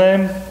 is that his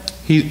name?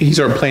 He's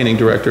our planning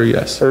director,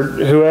 yes. Or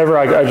whoever,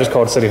 I just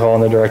called City Hall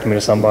and they directed me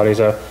to somebody.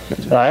 So,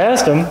 and I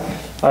asked him,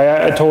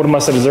 I told him, I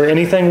said, is there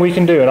anything we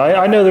can do? And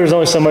I know there's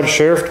only so much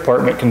sheriff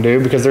department can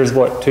do because there's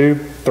what, 2,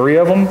 3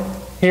 of them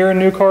here in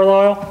New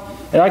Carlisle?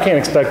 And I can't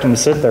expect them to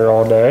sit there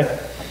all day.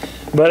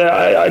 But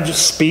I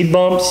just speed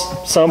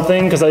bumps,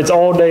 something, because it's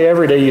all day,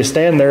 every day you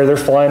stand there, they're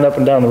flying up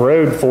and down the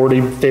road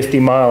 40, 50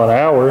 mile an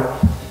hour.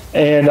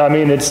 And I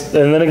mean, and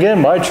then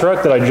again, my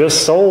truck that I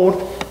just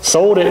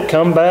sold it,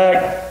 come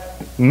back,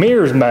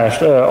 mirrors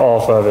mashed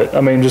off of it. I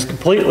mean, just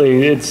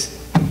completely,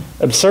 it's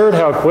absurd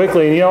how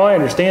quickly, and I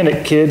understand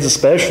it, kids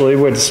especially,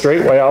 with the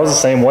straightaway, I was the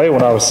same way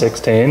when I was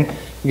 16. You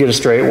get a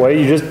straightaway,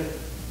 you just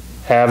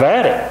have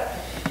at it.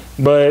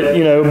 But,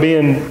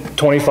 being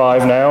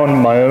 25 now and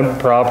my own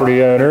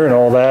property owner and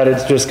all that,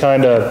 it's just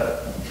kind of,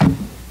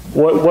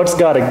 what's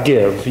got to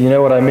give? You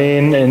know what I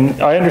mean? And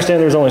I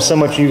understand there's only so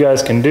much you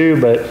guys can do,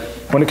 but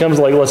when it comes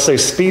to, like, let's say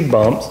speed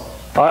bumps,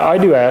 I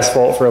do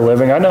asphalt for a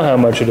living. I know how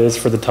much it is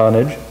for the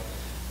tonnage.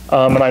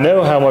 And I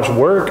know how much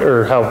work,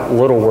 or how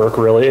little work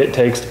really, it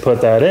takes to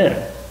put that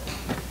in.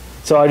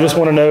 So I just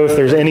want to know if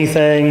there's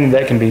anything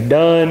that can be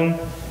done.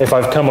 If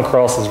I've come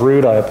across as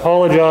rude, I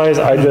apologize.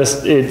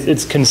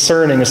 It's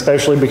concerning,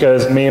 especially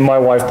because me and my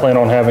wife plan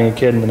on having a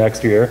kid in the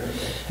next year.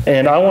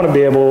 And I want to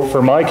be able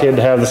for my kid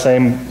to have the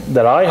same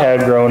that I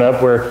had growing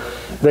up, where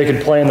they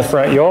could play in the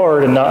front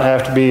yard and not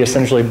have to be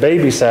essentially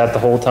babysat the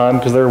whole time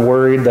because they're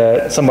worried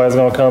that somebody's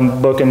going to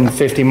come booking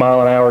 50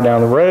 mile an hour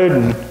down the road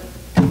and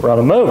run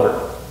them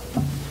over.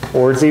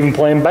 Or it's even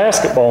playing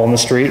basketball in the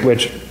street,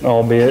 which,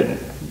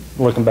 albeit,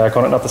 looking back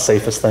on it, not the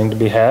safest thing to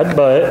be had,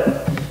 but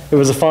it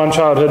was a fond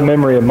childhood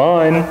memory of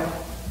mine.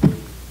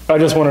 I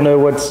just want to know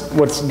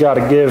what's got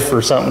to give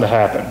for something to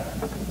happen.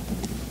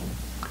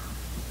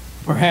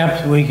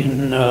 Perhaps we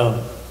can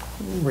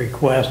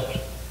request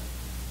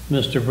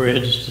Mr.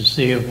 Bridge to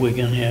see if we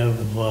can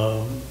have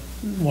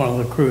one of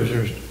the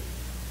cruisers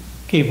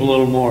keep a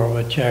little more of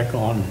a check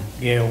on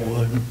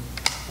Galewood.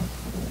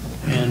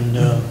 And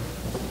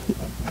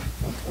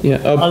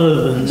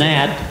other than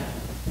that,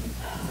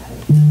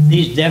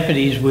 these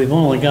deputies, we've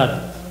only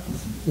got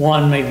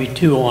 1, maybe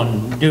 2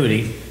 on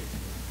duty,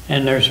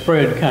 and they're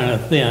spread kind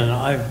of thin.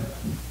 I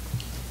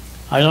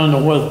don't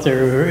know what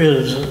there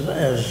is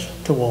as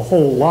to a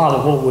whole lot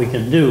of what we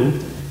can do.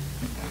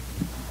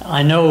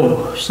 I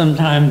know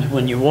sometimes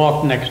when you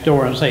walk next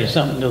door and say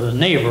something to the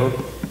neighbor,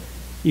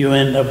 you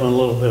end up in a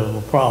little bit of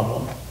a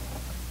problem.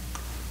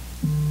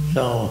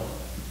 So,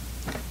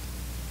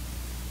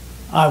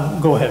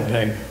 go ahead,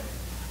 Peg.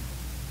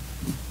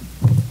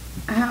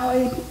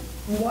 Howie,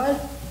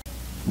 what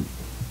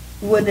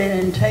would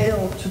it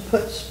entail to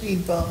put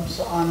speed bumps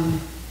on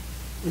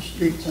the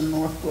streets in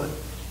Northwood?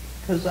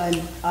 Because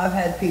I've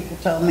had people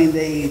tell me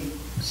they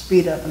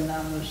speed up and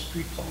down those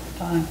streets all the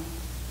time.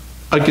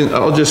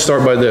 I'll just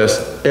start by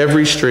this.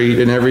 Every street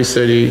in every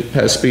city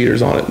has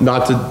speeders on it,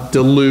 not to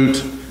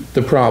dilute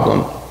the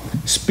problem.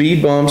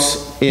 Speed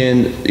bumps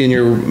in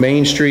your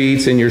main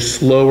streets, in your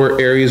slower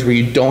areas where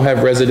you don't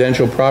have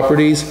residential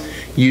properties,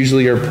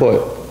 usually are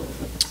put.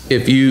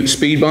 If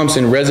speed bumps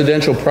in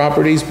residential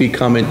properties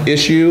become an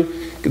issue,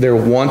 they're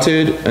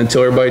wanted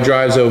until everybody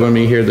drives over them.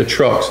 You hear the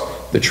trucks,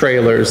 the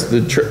trailers,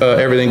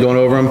 everything going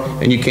over them,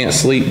 and you can't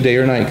sleep day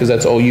or night because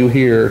that's all you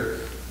hear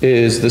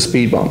is the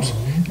speed bumps.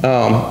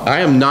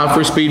 I am not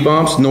for speed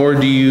bumps, nor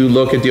do you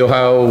look at the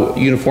Ohio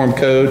Uniform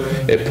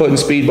Code at putting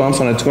speed bumps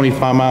on a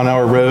 25 mile an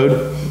hour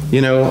road.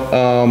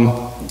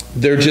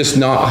 They're just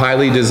not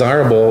highly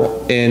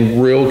desirable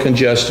in real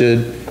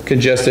congested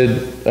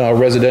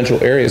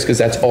residential areas, because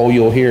that's all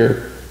you'll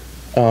hear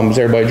is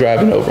everybody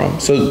driving over them.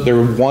 So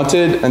they're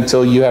wanted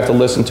until you have to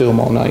listen to them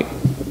all night.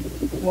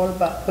 What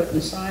about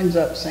putting signs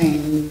up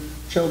saying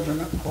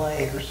children at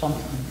play or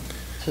something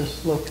to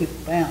slow people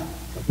down?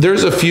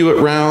 There's a few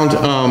around.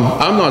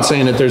 I'm not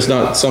saying that there's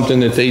not something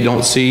that they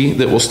don't see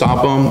that will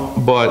stop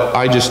them, but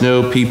I just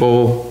know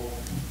people,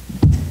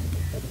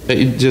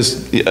 a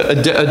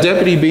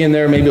deputy being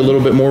there maybe a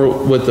little bit more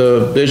with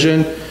the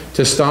vision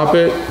to stop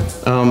it,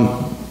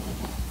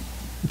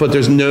 but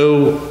there's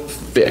no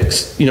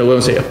fix, you know, let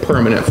me say a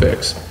permanent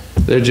fix.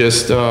 They're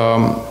just,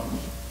 I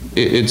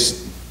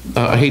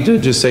hate to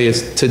just say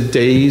it's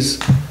today's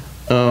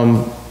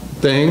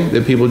thing,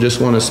 that people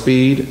just want to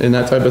speed and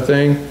that type of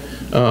thing.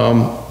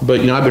 But,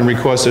 you know, I've been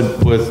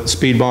requested with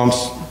speed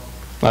bumps.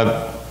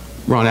 I've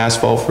run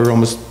asphalt for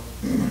almost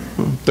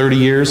 30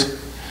 years,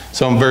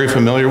 so I'm very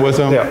familiar with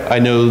them. Yeah. I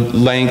know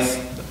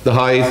length, the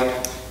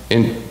height,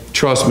 and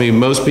trust me,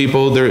 most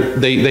people,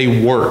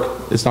 they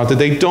work. It's not that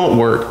they don't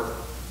work,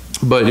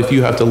 but if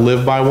you have to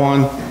live by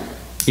one,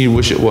 you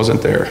wish it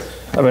wasn't there.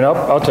 I mean,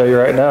 I'll tell you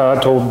right now, I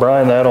told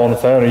Brian that on the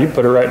phone, and you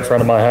put it right in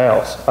front of my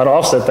house.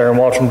 I'll sit there and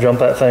watch them jump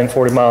that thing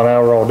 40 mile an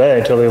hour all day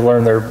until they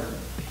learn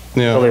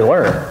until they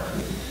learn.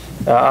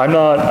 I'm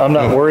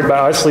not worried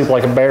about, I sleep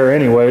like a bear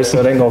anyway, so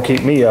it ain't gonna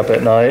keep me up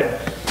at night.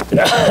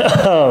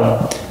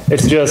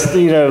 It's just,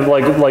 you know,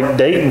 like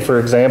Dayton, for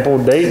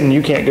example. Dayton,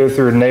 you can't go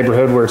through a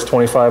neighborhood where it's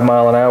 25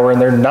 mile an hour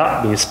and there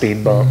not be a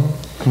speed bump.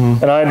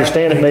 And I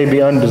understand it may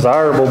be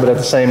undesirable, but at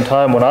the same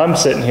time, when I'm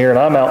sitting here and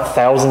I'm out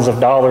thousands of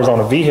dollars on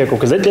a vehicle,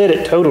 because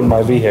it totaled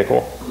my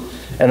vehicle.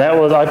 And that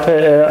was, I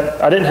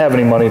didn't have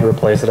any money to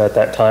replace it at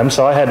that time,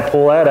 so I had to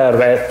pull that out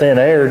of thin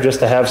air just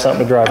to have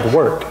something to drive to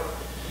work.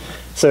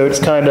 So it's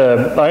kind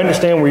of, I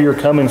understand where you're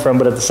coming from,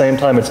 but at the same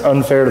time, it's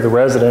unfair to the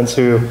residents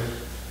who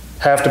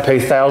have to pay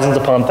thousands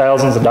upon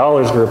thousands of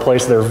dollars to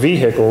replace their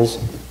vehicles,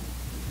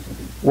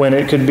 when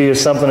it could be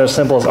something as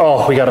simple as,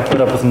 oh, we got to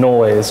put up with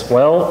noise.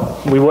 Well,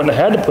 we wouldn't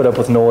have had to put up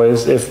with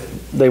noise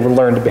if they would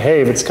learn to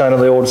behave. It's kind of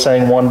the old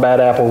saying, one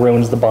bad apple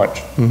ruins the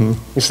bunch.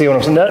 You see what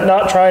I'm saying?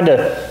 Not trying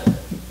to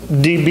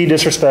be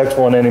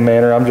disrespectful in any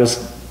manner. I'm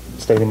just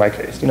stating my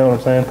case. You know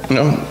what I'm saying?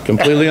 No,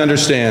 completely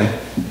understand.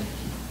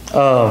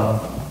 Go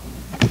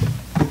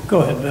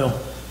ahead, Bill.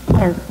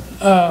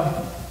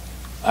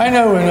 I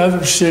know in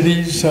other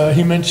cities,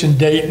 he mentioned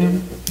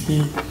Dayton,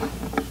 he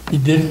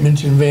didn't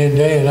mention Van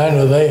Day, and I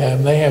know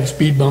they have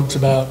speed bumps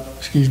about,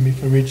 excuse me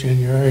for reaching in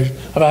your area,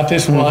 about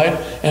this wide,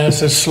 and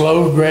it's a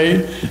slow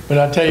grade, but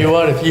I tell you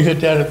what, if you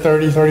hit that at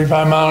 30,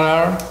 35 mile an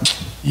hour,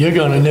 you're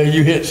gonna know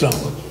you hit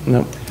something.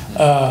 Nope.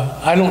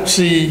 I don't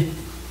see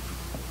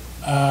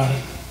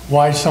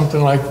why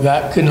something like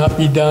that could not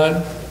be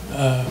done.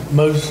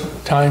 Most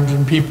times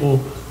when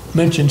people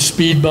mention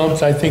speed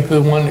bumps, I think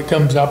the one that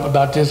comes up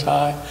about this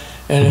high,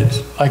 and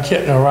it's like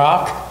hitting a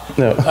rock.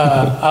 No.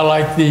 I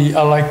like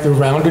the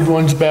rounded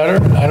ones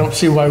better. I don't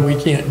see why we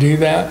can't do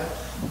that.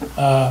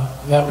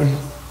 That would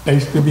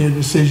basically be a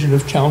decision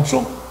of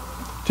council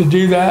to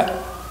do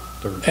that.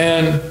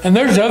 And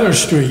there's other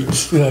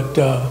streets that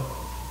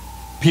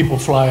people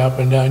fly up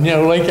and down. You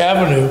know, Lake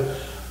Avenue,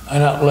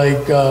 not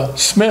Lake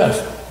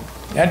Smith.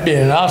 That'd be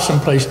an awesome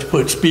place to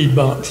put speed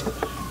bumps.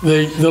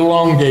 The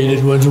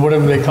elongated ones,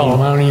 whatever they call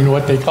them. I don't even know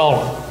what they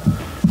call them.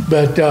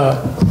 But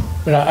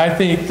I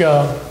think,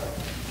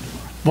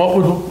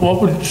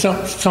 what would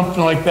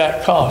something like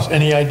that cost?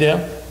 Any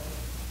idea?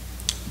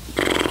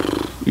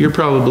 You're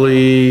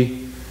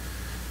probably,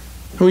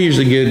 we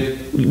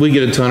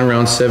get a ton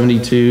around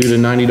 $72 to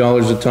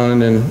 $90 a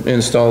ton and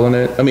installing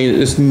it. I mean,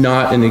 it's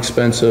not an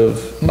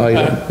expensive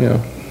item, you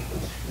know.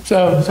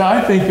 So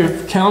I think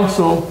if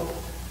council,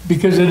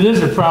 because it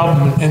is a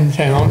problem in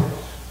town,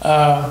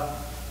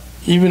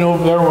 even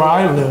over there where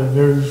I live,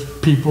 there's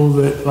people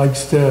that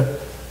likes to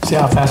see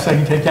how fast I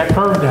can take that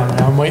curve down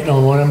there. I'm waiting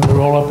on one of them to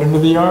roll up into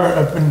the yard,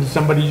 up into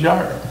somebody's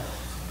yard.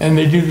 And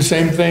they do the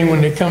same thing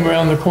when they come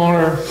around the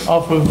corner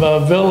off of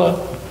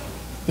Villa.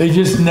 They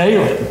just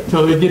nail it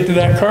till they get to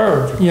that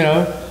curve, you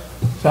know?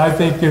 So I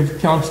think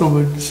if council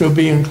would so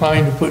be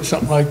inclined to put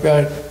something like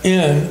that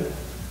in,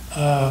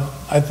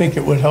 I think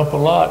it would help a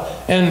lot.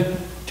 And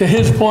to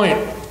his point,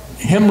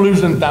 him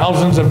losing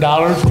thousands of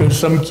dollars because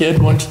some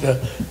kid wants to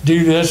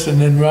do this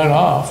and then run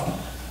off,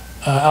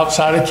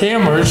 outside of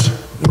cameras,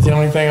 that's the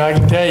only thing I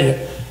can tell you.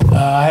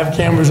 I have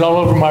cameras all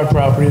over my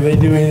property. They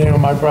do anything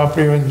on my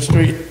property or in the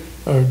street,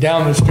 or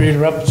down the street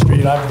or up the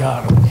street, I've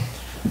got them.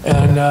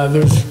 And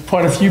there's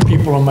quite a few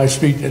people on my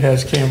street that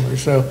has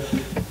cameras. So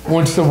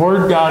once the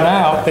word got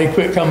out, they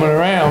quit coming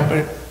around.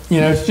 But,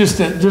 you know, it's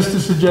just a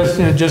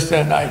suggestion, just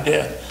an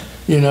idea,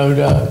 you know,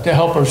 to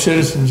help our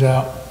citizens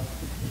out.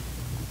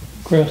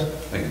 Chris?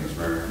 Thank you, Mr.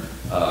 Mayor.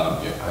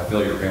 I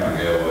feel your pain on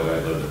Galewood. I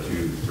lived at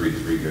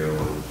 233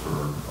 Galewood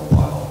for a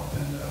while,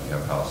 and we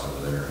have a house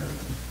over there. And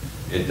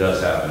it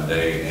does happen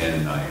day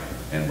and night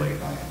and late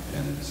night,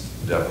 and it's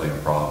definitely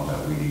a problem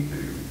that we need to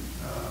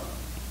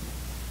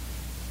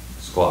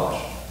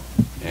squash.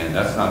 And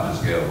that's not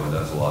just Galewood,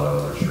 that's a lot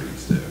of other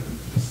streets too.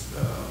 Just,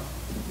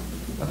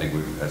 I think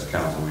we, as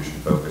council, we should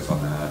focus on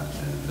that,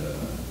 and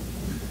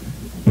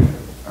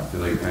I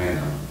feel your pain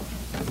on it.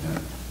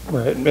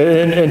 Right,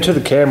 and to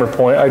the camera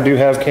point, I do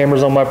have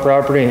cameras on my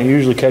property, and it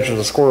usually catches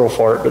a squirrel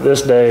fart, but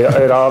this day,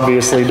 it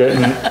obviously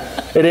didn't.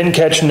 It didn't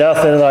catch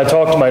nothing, and I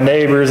talked to my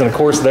neighbors, and of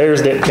course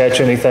theirs didn't catch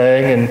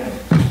anything, and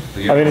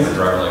I mean,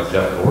 driving like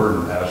Jeff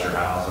Gordon past your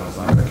house, and it's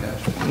not gonna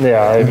catch it.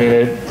 Yeah, I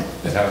mean,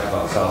 it happens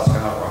on South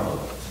Scott, probably.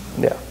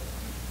 Yeah,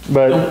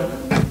 but.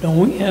 Don't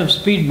we have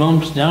speed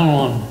bumps down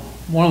on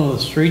one of the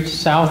streets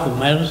south of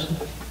Madison?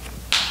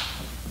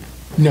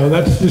 No,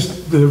 that's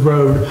just the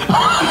road.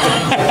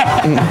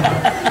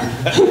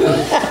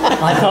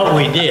 I thought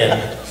we did.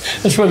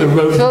 That's where the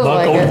road's Feels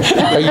like buckled. it.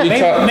 Are you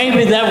ta-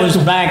 Maybe that was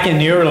back in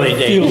the early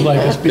Feels days. like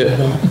a speed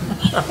bump.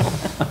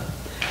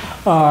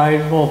 All right,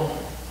 well,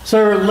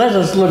 sir, let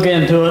us look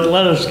into it.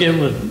 Let us get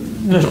with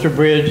Mr.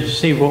 Bridge,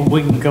 see what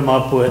we can come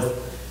up with.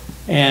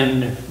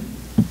 And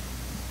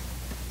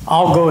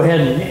I'll go ahead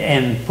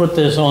and put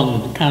this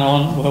on, kind of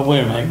on, well,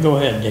 wait a minute, go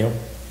ahead, Dale.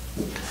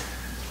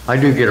 I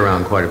do get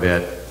around quite a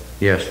bit.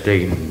 Yes,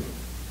 Dayton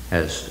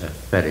has a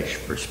fetish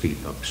for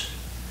speed bumps,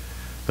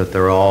 but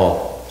they're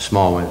all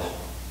small ones,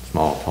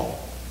 small, tall.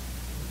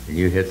 And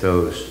you hit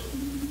those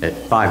at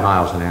 5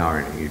 miles an hour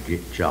and you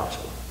get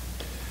jostled.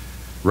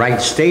 Wright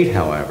State,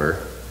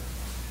 however,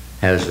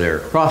 has their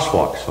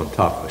crosswalks on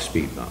top of a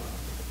speed bump.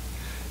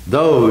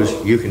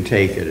 Those you can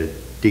take at a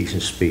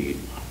decent speed.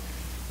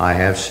 I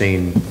have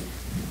seen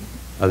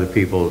other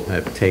people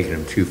have taken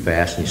them too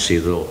fast and you see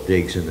little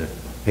digs in the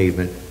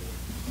pavement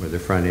where the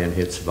front end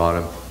hits the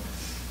bottom.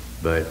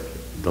 But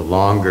the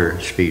longer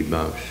speed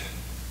bumps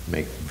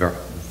make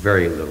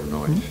very little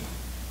noise.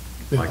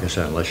 Like I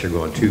said, unless you're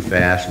going too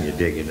fast and you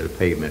dig into the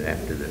pavement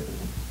after the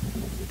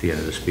end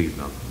of the speed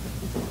bump.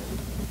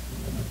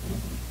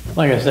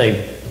 Like I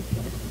say,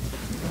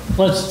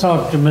 let's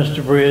talk to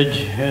Mr.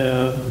 Bridge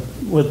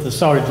with the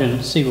sergeant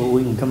and see what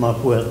we can come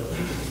up with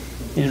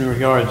in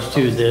regards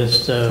to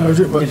this.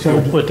 Sergeant, what If you'll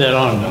sergeant? put that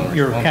on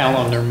your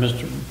calendar,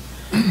 Mr.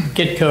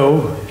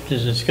 Kitco, to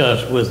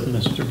discuss with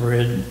Mr.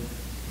 Bridge.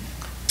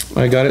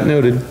 I got it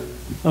noted.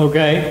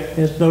 Okay,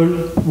 it's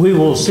noted. We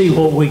will see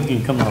what we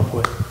can come up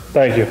with.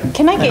 Thank you.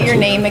 Can I get your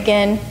name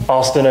again?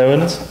 Austin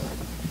Owens.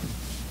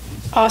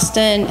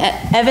 Austin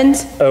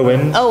Evans?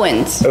 Owens.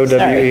 Owens. Sorry.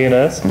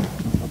 O-W-E-N-S.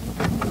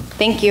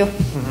 Thank you.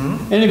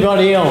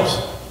 Anybody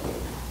else?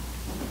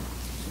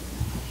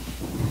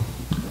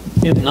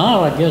 If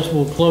not, I guess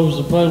we'll close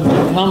the public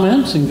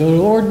comments and go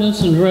to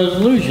ordinance and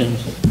resolutions.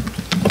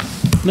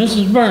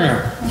 Mrs.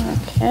 Berner.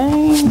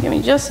 Okay, give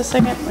me just a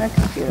second. My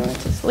computer went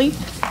to sleep.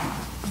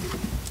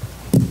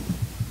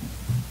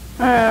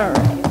 All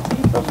right,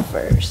 April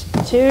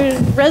 1st. To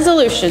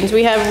resolutions,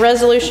 we have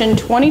Resolution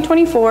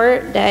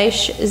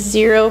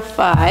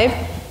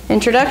 2024-05,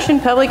 Introduction,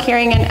 Public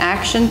Hearing, and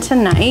Action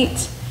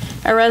tonight.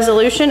 A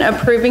resolution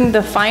approving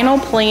the final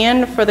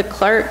plan for the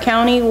Clark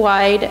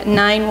County-wide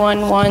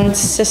 911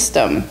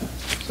 system.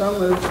 So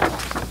moved.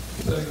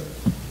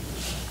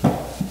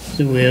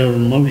 Do we have a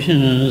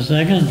motion and a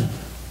second?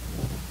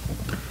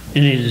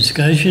 Any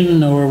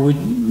discussion, or would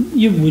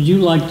you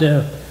like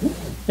to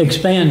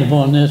expand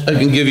upon this? I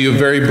can give you a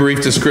very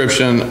brief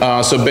description.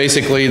 So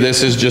basically,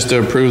 this is just to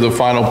approve the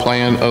final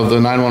plan of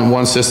the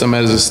 911 system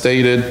as is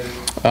stated.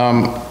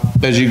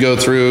 As you go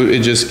through,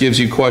 it just gives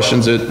you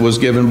questions that was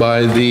given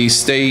by the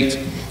state.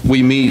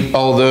 We meet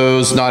all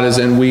those, not as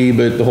in we,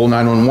 but the whole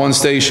 911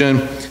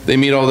 station. They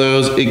meet all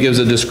those. It gives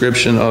a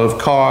description of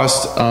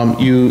cost.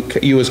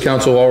 You as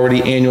council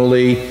already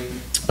annually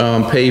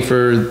pay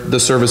for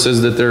the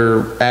services that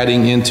they're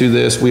adding into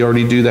this. We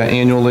already do that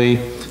annually,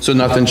 so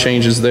nothing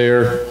changes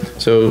there.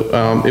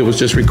 So it was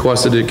just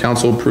requested that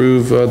council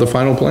approve the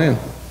final plan.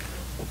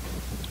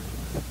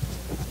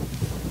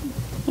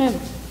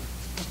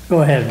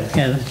 Go ahead,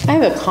 Ken. I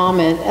have a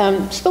comment.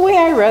 So the way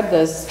I read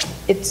this,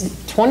 it's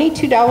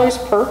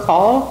 $22 per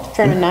call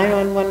for a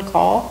 911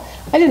 call.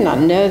 I did not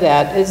know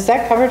that. Is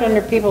that covered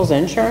under people's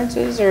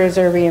insurances, or is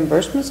there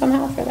reimbursement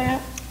somehow for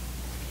that?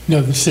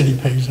 No, the city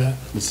pays that.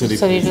 The city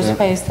So he pays just that.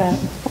 pays that?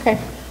 Okay.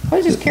 I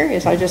was just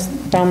curious. I just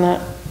found that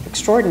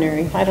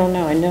extraordinary. I don't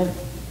know. I know,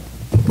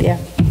 yeah.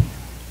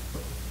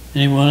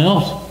 Anyone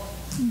else?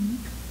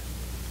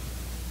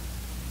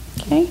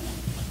 Okay.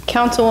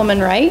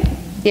 Councilwoman Wright?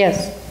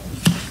 Yes.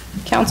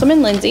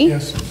 Councilman Lindsay?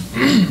 Yes.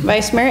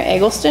 Vice Mayor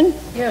Eggleston?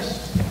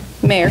 Yes.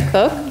 Mayor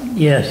Cook?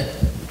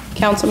 Yes.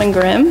 Councilman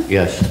Grimm?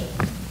 Yes.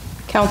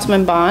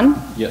 Councilman Bond?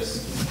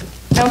 Yes.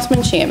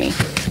 Councilman Shammy?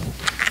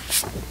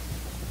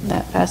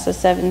 That passes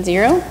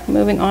 7-0.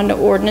 Moving on to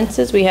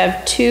ordinances, we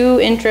have 2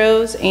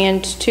 intros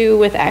and 2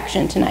 with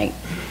action tonight.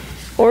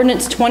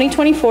 Ordinance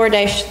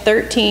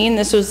 2024-13,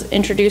 this was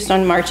introduced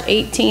on March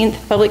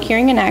 18th, public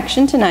hearing and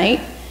action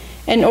tonight.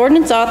 An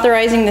ordinance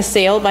authorizing the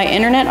sale by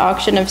internet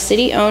auction of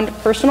city-owned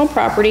personal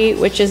property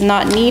which is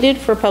not needed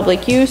for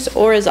public use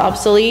or is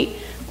obsolete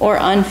or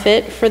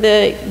unfit for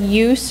the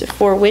use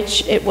for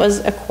which it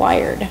was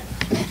acquired.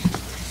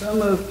 So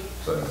moved.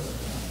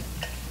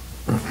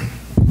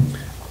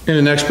 And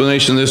an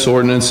explanation of this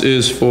ordinance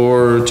is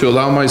to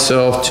allow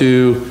myself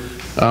to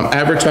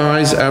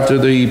advertise after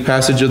the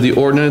passage of the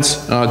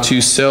ordinance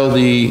to sell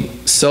the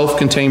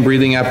self-contained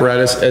breathing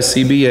apparatus,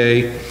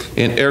 SCBA,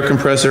 an air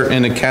compressor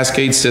and a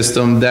cascade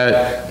system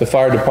that the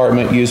fire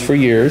department used for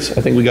years.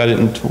 I think we got it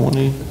in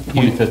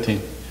 2015.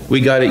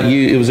 We got it,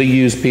 it was a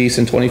used piece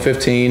in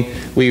 2015.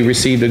 We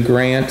received a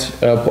grant,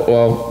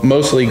 well,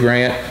 mostly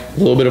grant, a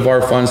little bit of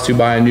our funds to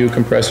buy a new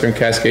compressor and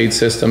cascade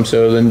system.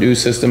 So the new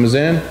system is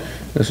in.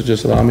 This will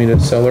just allow me to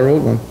sell our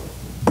old one.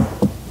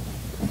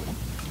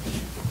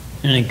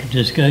 Any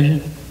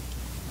discussion?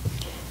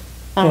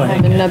 I Go have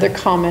ahead. another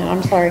comment,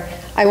 I'm sorry.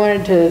 I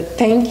wanted to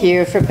thank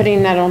you for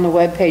putting that on the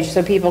webpage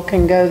so people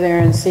can go there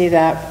and see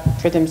that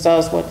for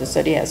themselves, what the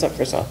city has up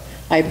for sale.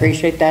 I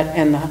appreciate that,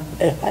 and the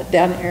hut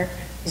down there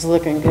is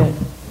looking good,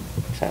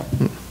 so.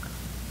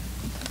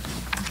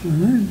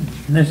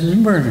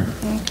 Mrs. Berner?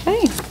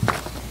 Okay.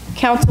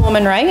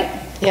 Councilwoman Wright?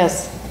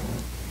 Yes.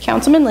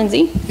 Councilman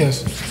Lindsay?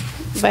 Yes.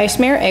 Vice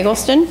Mayor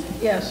Eggleston?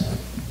 Yes.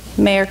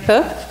 Mayor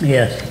Cook?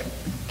 Yes.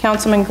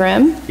 Councilman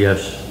Grimm?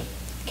 Yes.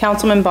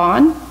 Councilman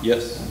Bond?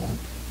 Yes.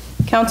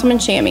 Councilman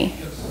Shammy?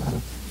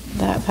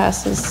 That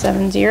passes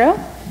 7-0.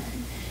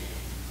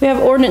 We have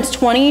ordinance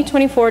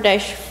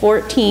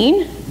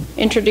 2024-14,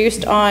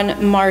 introduced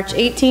on March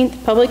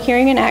 18th, public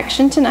hearing and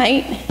action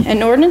tonight,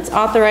 an ordinance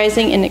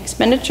authorizing an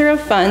expenditure of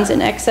funds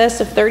in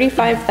excess of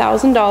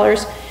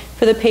 $35,000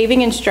 for the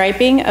paving and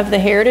striping of the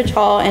Heritage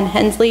Hall and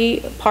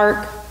Hensley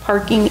Park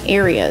parking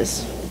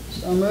areas.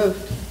 So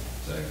moved.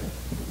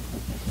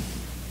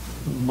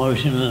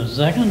 Motion and a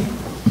second.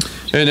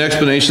 An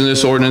explanation of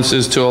this ordinance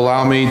is to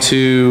allow me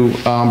to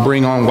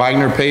bring on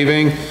Wagner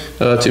Paving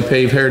to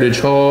pave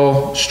Heritage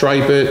Hall,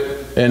 stripe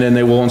it, and then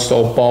they will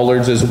install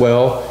bollards as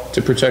well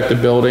to protect the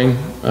building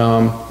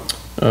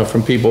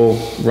from people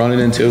running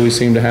into it. We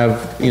seem to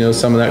have,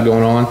 some of that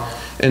going on.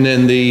 And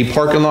then the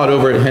parking lot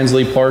over at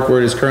Hensley Park,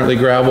 where it is currently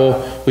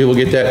gravel, we will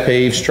get that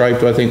paved,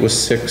 striped, I think with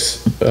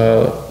 6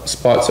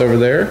 spots over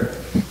there.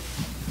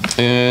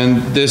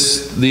 And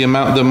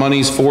the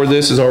monies for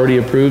this is already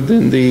approved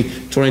in the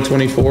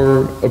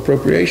 2024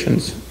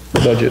 appropriations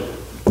budget.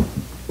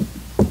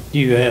 Do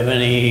you have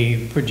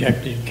any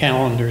projected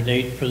calendar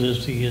date for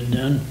this to get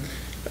done?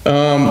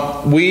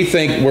 We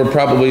think we're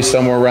probably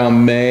somewhere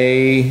around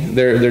May.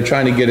 They're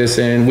trying to get us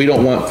in. We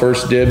don't want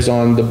first dibs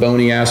on the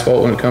bony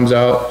asphalt when it comes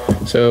out.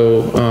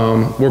 So,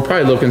 we're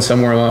probably looking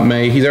somewhere around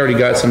May. He's already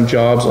got some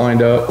jobs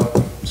lined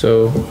up.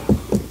 So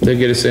they'll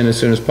get us in as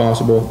soon as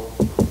possible.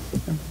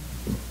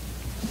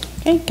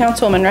 Okay,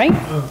 Councilwoman Wright?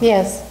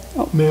 Yes.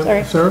 Oh, Ma'am,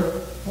 sorry.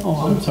 sir?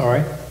 Oh, I'm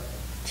sorry.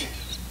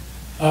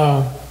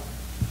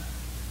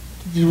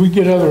 Did we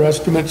get other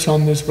estimates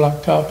on this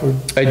blacktop or?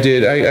 I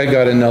did. I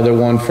got another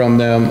one from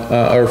them,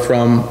 or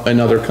from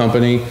another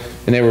company,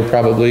 and they were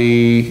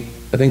probably,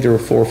 I think there were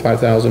 4,000 or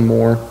 5,000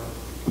 more.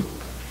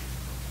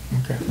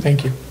 Okay,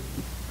 thank you.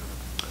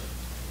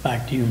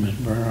 Back to you, Ms.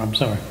 Berner, I'm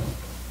sorry.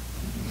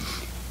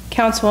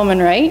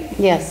 Councilwoman Wright?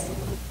 Yes.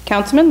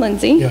 Councilman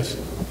Lindsay? Yes.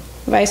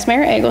 Vice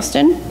Mayor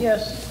Eggleston?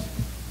 Yes.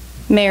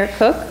 Mayor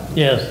Cook?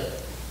 Yes.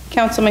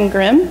 Councilman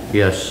Grimm?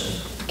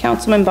 Yes.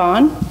 Councilman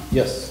Bond?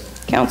 Yes.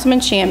 Councilman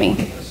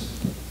Shammy?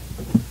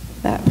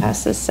 That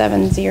passes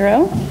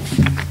 7-0.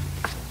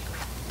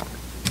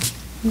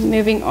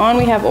 Moving on,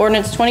 we have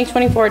ordinance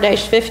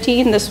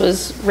 2024-15. This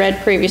was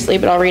read previously,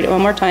 but I'll read it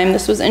one more time.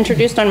 This was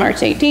introduced on March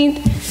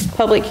 18th,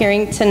 public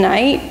hearing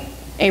tonight,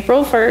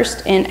 April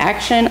 1st, and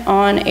action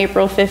on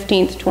April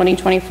 15th,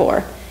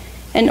 2024.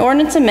 An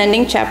ordinance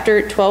amending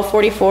Chapter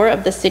 1244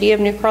 of the City of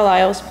New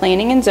Carlisle's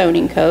Planning and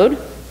Zoning Code.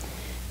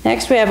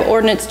 Next, we have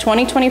ordinance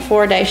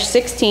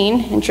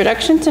 2024-16,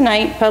 introduction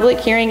tonight,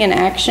 public hearing and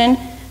action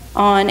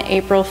on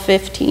April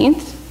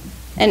 15th.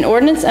 An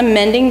ordinance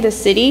amending the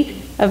City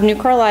of New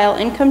Carlisle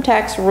income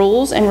tax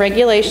rules and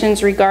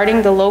regulations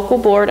regarding the local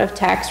board of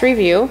tax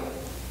review.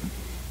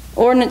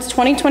 Ordinance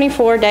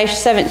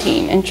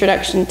 2024-17,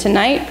 introduction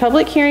tonight,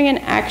 public hearing and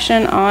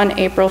action on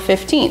April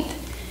 15th.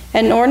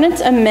 An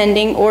ordinance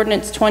amending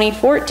ordinance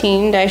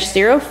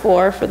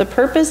 2014-04 for the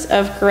purpose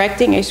of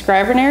correcting a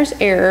Scrivener's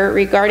error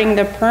regarding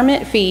the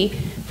permit fee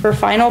for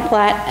final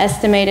plat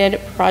estimated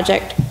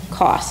project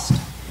cost.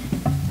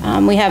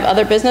 We have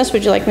other business.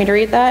 Would you like me to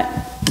read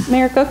that,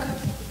 Mayor Cook?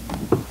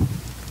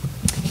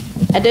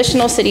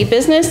 Additional city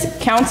business.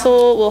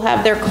 Council will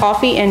have their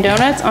coffee and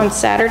donuts on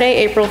Saturday,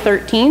 April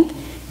 13th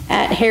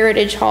at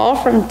Heritage Hall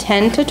from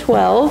 10 to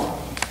 12.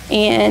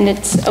 And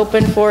it's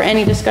open for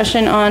any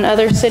discussion on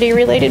other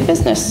city-related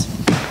business.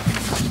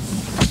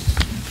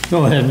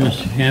 Go ahead,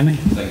 Mr. Shammy.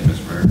 Thank you,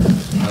 Mr. Mayor.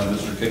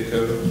 Mr.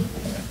 Kitco,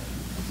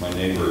 my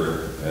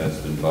neighbor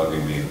has been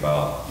bugging me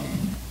about,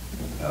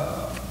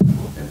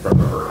 in front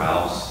of her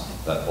house,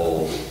 that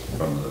hole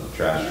from the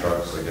trash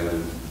trucks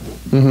again.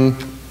 Can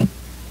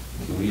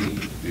we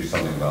do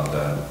something about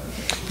that?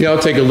 Yeah, I'll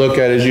take a look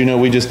at it. As you know,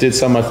 we just did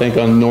some, I think,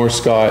 on North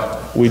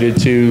Scott. We did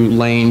 2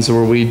 lanes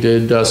where we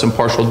did some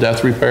partial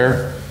depth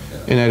repair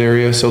in that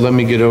area. So let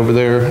me get over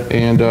there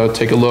and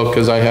take a look,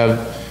 because I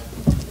have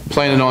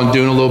planning on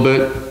doing a little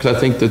bit, because I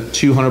think the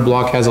 200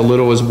 block has a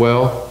little as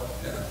well,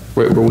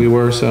 right where we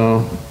were,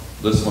 so.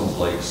 This one's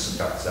like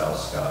South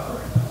Scott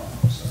right now,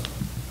 so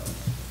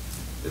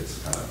it's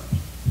kind of.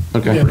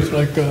 Okay. Yeah, it's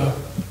like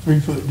 3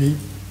 foot deep.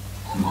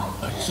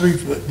 Like 3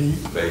 foot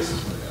deep.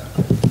 Basically,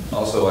 yeah.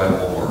 Also, I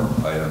have one more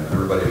item.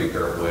 Everybody be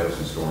careful, we have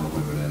some storms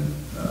moving in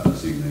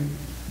this evening.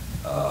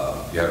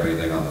 If you have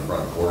anything on the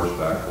front porch,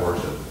 back porch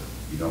that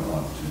you don't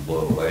want to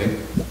blow away,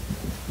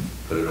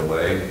 put it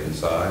away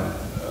inside.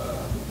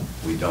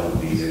 We don't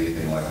need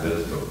anything like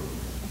this, but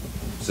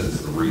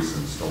since the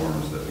recent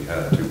storms that we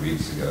had 2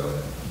 weeks ago,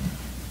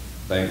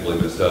 thankfully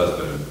missed us,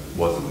 but it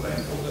wasn't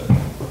thankful that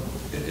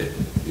it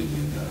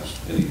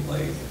Indian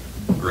Lake,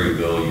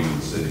 Greenville,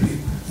 Union City,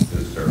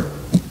 is terrible.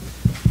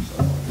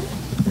 So,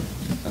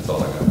 that's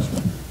all I got,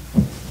 Mr.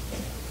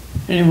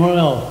 Mayor. Anyone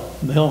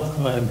else? Bill,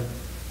 go ahead.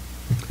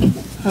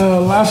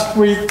 Last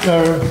week,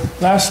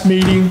 last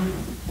meeting,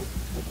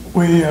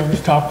 we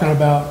was talking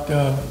about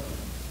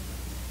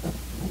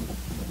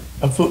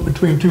a foot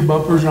between two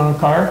bumpers on a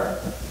car.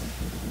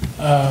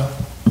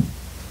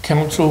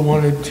 Council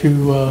wanted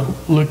to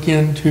look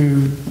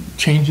into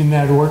changing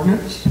that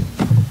ordinance.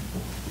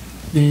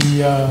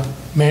 The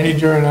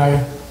manager and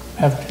I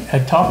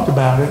had talked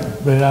about it,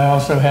 but I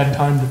also had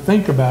time to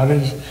think about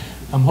it.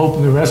 I'm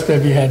hoping the rest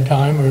of you had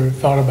time or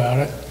thought about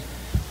it.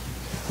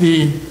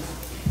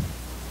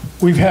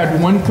 We've had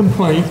one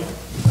complaint.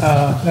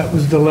 That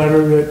was the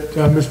letter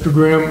that Mr.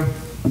 Grimm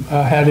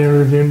had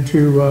entered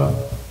into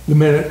the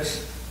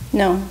minutes.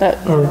 No,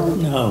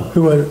 No.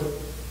 Who was it?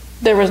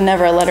 there was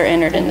never a letter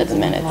entered into the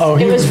minutes. Oh,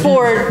 It was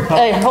for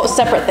a whole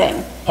separate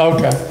thing.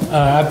 Okay,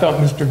 I thought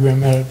Mr.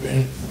 Grimm had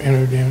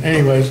entered in.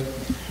 Anyways,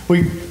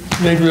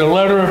 they did a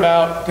letter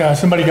about,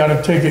 somebody got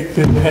a ticket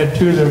that had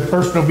two of their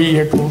personal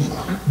vehicles,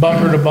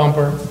 bumper to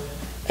bumper,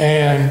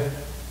 and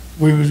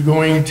we was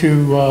going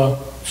to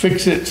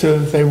fix it so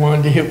that they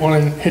wanted to hit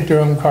their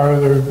own car,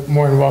 they're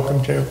more than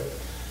welcome to.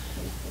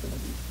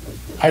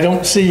 I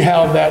don't see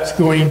how that's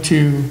going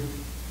to,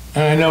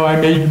 and I know I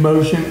made the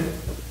motion,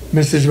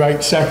 Mrs.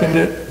 Wright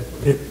seconded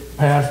it, it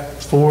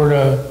passed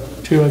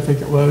 4-2, I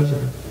think it was,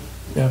 or,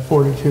 yeah,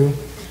 4-2.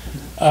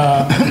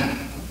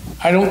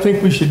 I don't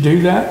think we should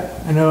do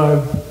that. I know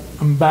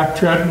I'm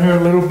backtracking here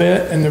a little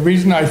bit, and the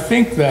reason I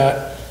think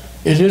that,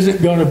 it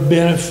isn't going to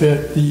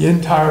benefit the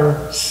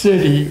entire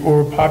city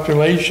or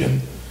population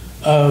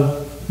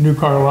of New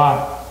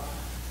Carlisle.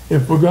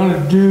 If we're going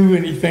to do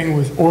anything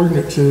with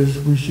ordinances,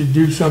 we should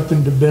do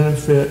something to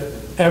benefit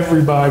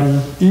everybody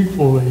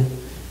equally,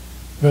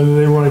 whether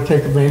they want to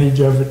take advantage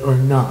of it or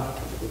not.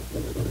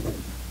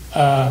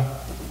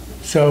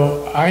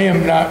 So I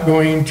am not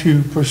going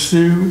to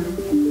pursue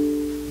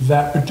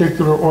that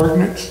particular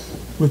ordinance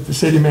with the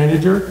city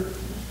manager.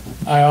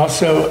 I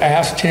also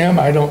asked him,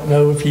 I don't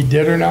know if he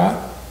did or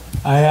not,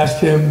 I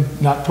asked him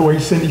not to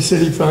waste any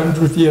city funds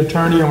with the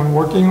attorney on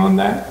working on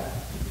that.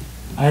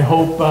 I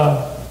hope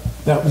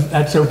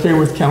that's okay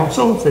with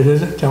council. If it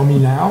isn't, tell me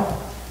now.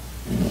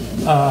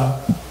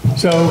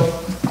 So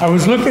I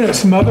was looking at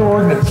some other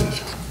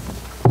ordinances.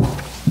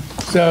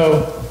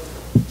 So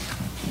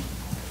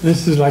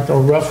this is like a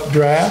rough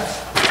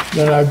draft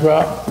that I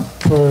brought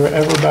for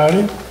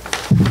everybody.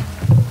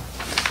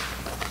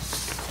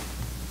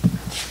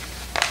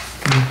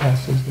 Can you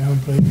pass those down,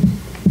 please?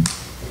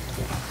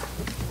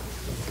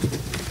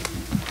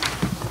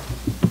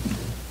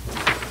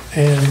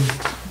 And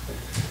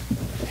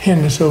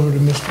hand this over to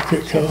Mr.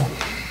 Pitko.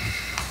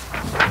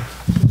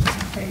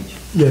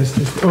 Yes,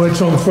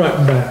 it's on front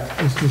and back.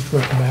 It's just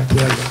front and back,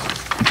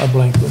 yeah, a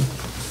blank one.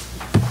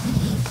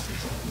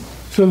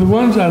 So the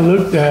ones I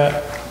looked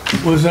at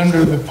was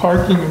under the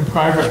parking and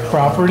private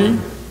property.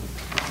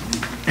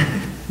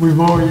 We've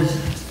always,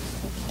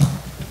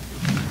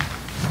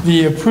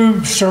 the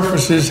approved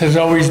surfaces has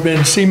always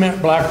been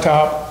cement,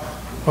 blacktop,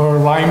 or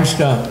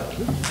limestone.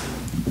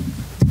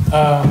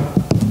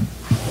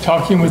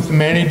 Talking with the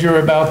manager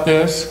about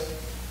this,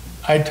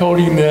 I told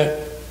him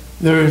that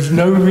there is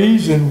no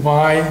reason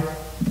why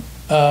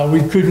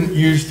we couldn't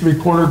use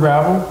 3/4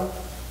 gravel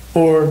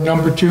or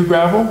number 2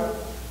 gravel,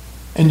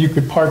 and you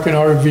could park an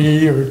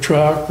RV or a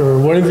truck or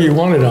whatever you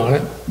wanted on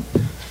it,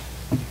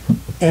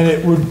 and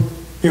it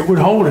would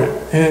hold it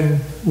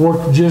and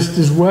work just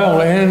as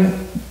well. And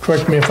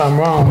correct me if I'm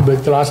wrong,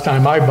 but the last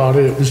time I bought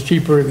it, it was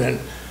cheaper than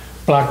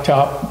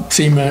blacktop,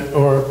 cement,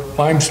 or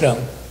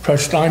limestone,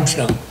 crushed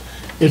limestone.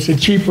 It's a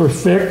cheaper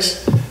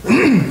fix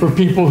for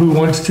people who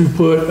wants to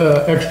put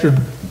extra,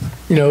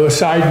 a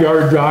side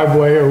yard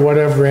driveway or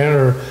whatever in,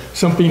 or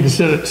something to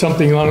sit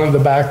something on in the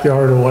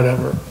backyard or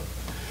whatever.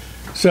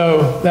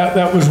 So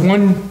that was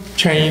one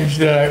change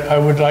that I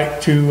would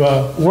like to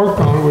work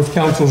on with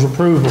council's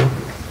approval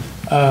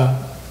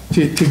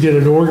to get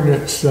an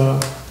ordinance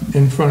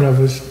in front of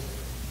us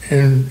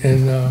and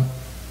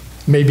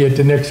maybe at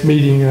the next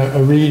meeting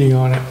a reading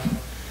on it.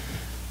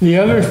 The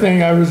other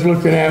thing I was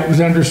looking at was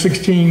under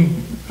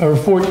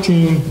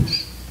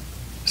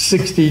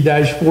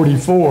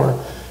 1460-44,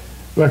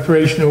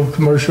 recreational,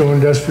 commercial,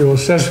 industrial,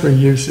 accessory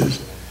uses.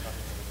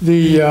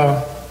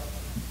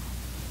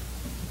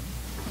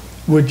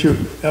 Which I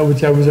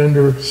was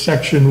under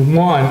section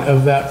 1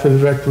 of that for the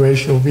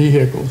recreational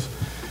vehicles.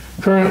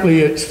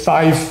 Currently it's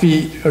 5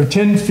 feet or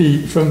 10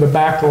 feet from the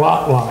back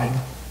lot line,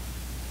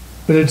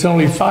 but it's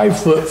only 5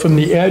 foot from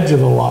the edge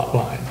of the lot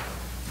line.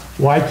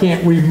 Why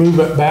can't we move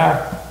it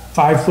back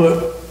 5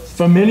 foot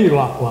from any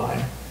lot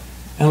line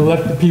and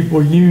let the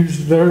people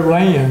use their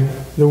land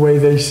the way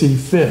they see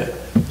fit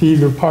to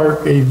either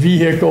park a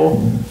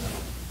vehicle,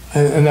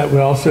 and that would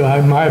also,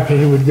 in my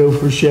opinion, would go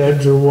for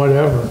sheds or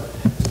whatever.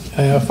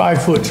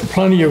 5 foot's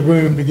plenty of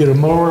room to get a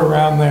mower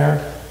around there.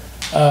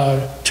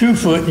 2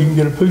 foot, you can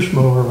get a push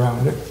mower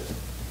around it,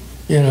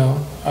 and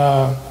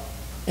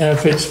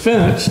if it's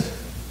fenced,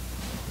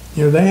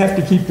 You know, they have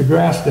to keep the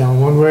grass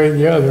down one way or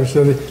the other,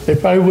 so they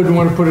probably wouldn't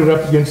want to put it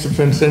up against the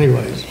fence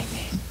anyways.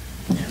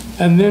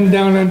 And then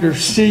down under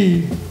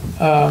C,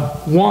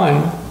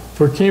 1,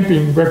 for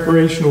camping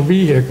recreational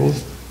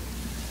vehicles,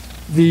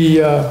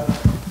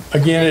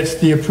 again, it's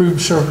the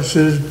approved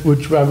services,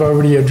 which I've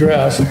already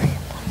addressed.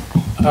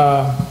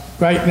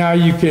 Right now,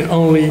 you can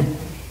only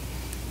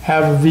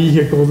have a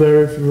vehicle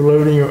there if you're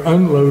loading or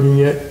unloading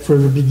it for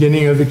the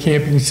beginning of the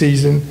camping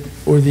season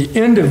or the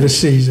end of the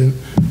season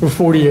for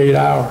 48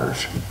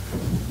 hours.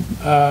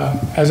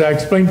 As I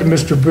explained to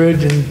Mr.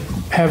 Bridge, and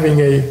having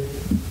a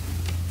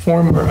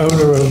former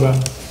owner of a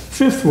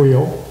fifth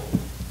wheel,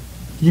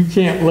 you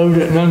can't load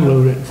it and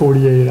unload it in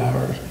 48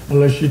 hours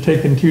unless you're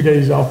taking 2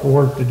 days off of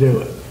work to do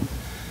it.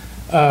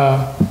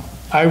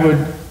 I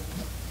would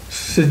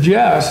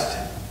suggest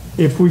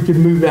if we could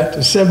move that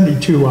to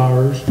 72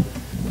 hours,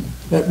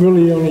 that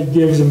really only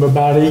gives them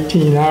about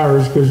 18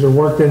 hours because they're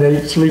working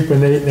 8,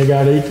 sleeping 8, and they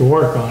got 8 to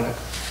work on it,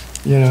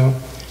 you know,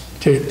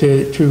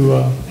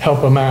 to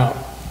help them out.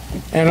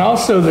 And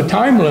also the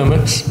time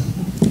limits,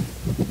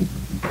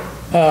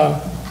 the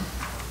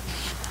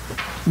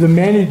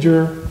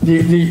manager,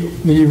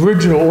 the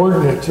original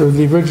ordinance or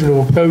the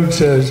original code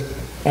says,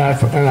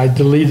 and I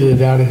deleted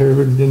it out of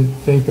here and didn't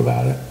think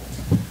about it,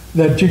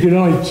 that you could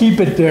only keep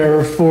it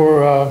there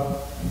for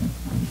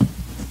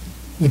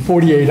the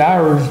 48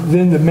 hours,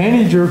 then the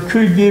manager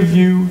could give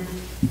you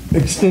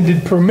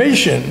extended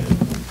permission.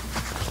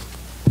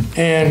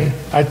 And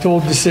I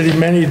told the city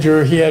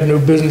manager he had no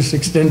business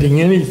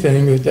extending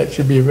anything, that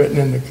should be written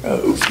in the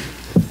code.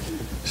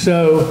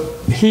 So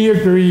he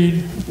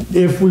agreed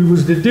if we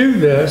was to do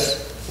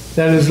this,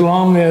 that as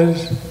long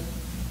as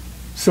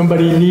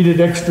somebody needed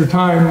extra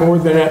time more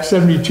than that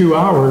 72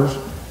 hours,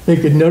 they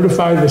could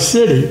notify the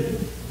city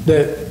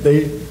that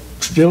they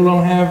still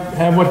don't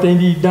have what they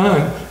need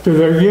done to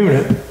their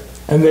unit,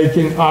 and they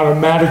can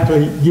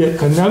automatically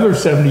get another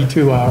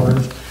 72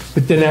 hours,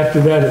 but then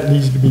after that it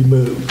needs to be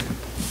moved.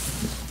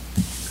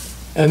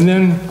 And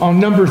then on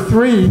number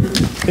 3,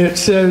 it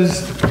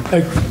says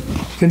a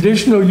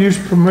conditional use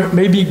permit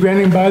may be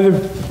granted by the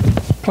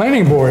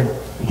planning board.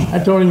 I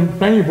told him the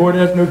planning board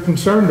has no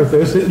concern with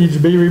this, it needs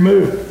to be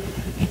removed.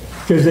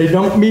 Because they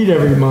don't meet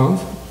every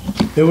month.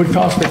 It would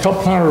cost a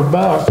couple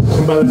 $100,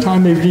 and by the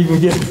time they would even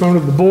get in front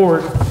of the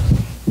board,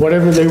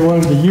 whatever they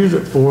wanted to use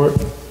it for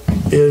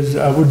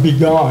would be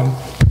gone.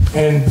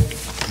 And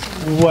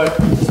what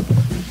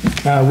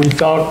we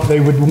thought they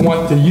would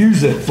want to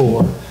use it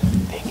for.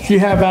 If you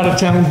have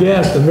out-of-town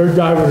guests and they're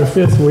driving a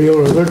fifth wheel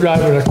or they're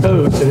driving a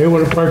coach and they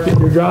want to park it in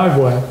your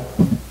driveway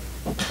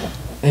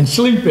and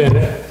sleep in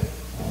it,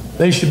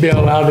 they should be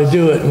allowed to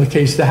do it in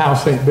case the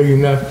house ain't big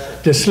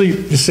enough to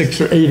sleep the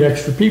 6 or 8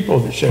 extra people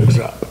that shows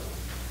up.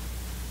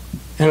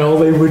 And all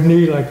they would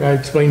need, like I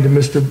explained to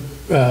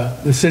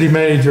the city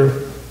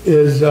manager,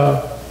 is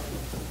a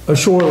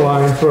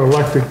shoreline for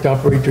electric to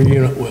operate their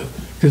unit with,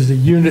 because the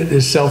unit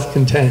is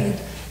self-contained.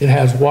 It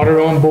has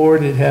water on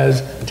board, it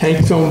has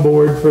tanks on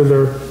board for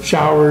their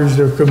showers,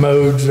 their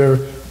commodes,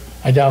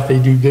 I doubt they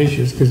do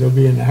dishes because they'll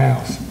be in the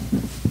house.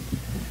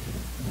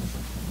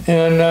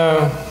 And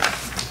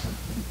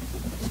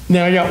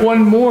now I got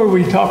one more.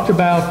 We talked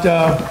about,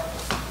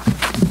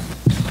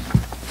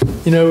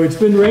 you know, it's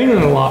been raining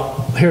a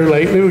lot here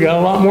lately. We got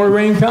a lot more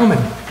rain coming.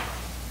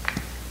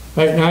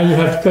 Right now you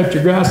have to cut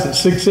your grass at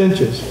 6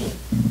 inches.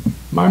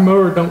 My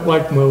mower don't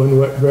like mowing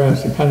wet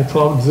grass. It kind of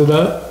clogs it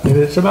up, and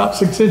it's about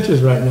 6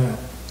 inches right now.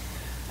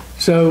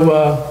 So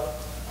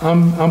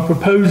I'm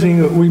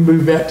proposing that we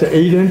move that to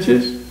 8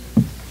 inches.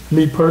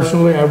 Me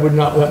personally, I would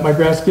not let my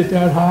grass get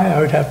that high.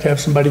 I would have to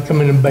have somebody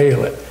come in and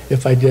bale it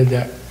if I did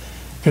that.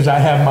 Because I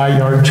have my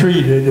yard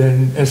treated,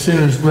 and as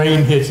soon as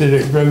rain hits it,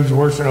 it grows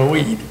worse than a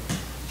weed.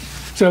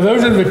 So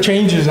those are the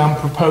changes I'm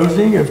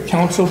proposing. If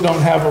council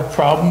don't have a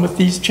problem with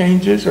these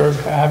changes or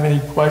have any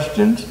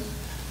questions,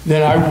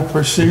 then I will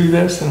pursue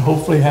this and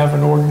hopefully have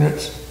an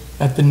ordinance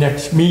at the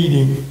next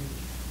meeting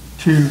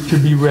to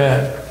be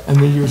read. And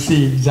then you'll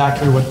see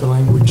exactly what the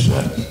language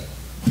says.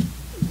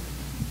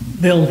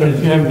 Bill, So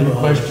if you have any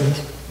questions.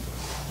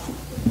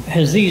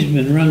 has these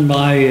been run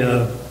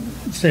by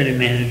city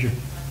manager?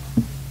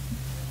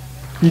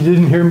 You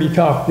didn't hear me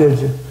talk, did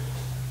you?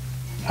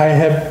 I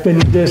have been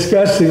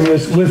discussing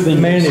this with the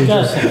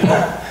manager.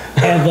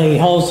 Have they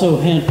also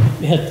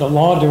hit the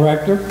law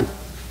director?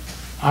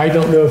 I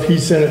don't know if he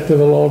sent it to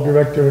the law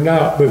director or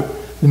not, but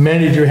the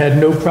manager had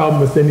no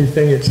problem with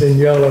anything that's in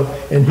yellow,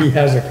 and he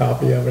has a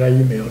copy of it. I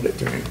emailed it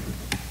to him.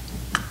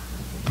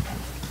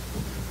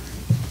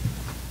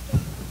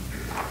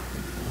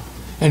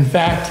 In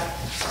fact,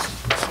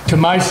 to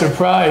my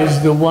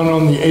surprise, the one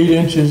on the 8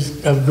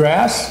 inches of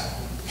grass,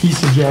 he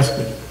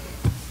suggested.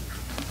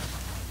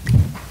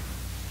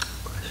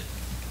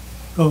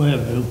 Go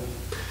ahead, Bill.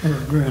 Or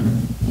Glenn.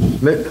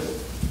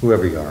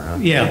 Whoever you are, huh?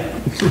 Yeah.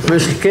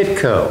 Mr.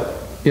 Kitco,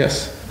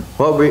 Yes.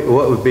 what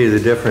would be the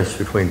difference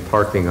between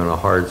parking on a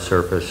hard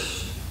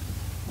surface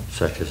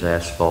such as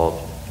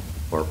asphalt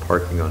or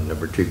parking on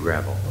number 2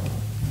 gravel?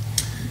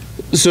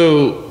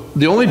 So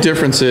the only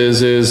difference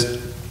is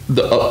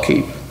the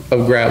upkeep.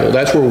 of gravel.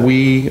 That's where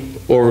we,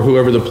 or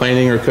whoever the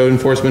planning or code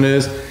enforcement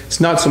is, it's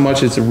not so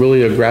much it's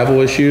really a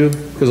gravel issue,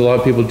 because a lot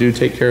of people do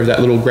take care of that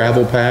little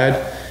gravel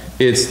pad.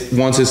 It's,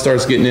 once it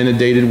starts getting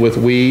inundated with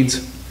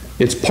weeds,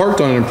 it's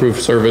parked on an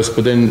improved surface,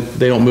 but then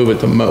they don't move it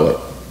to mow it.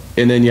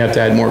 And then you have to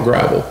add more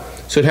gravel.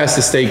 So it has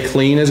to stay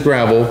clean as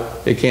gravel.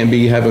 It can't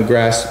be having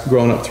grass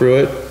growing up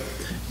through it.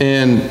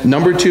 And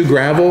number 2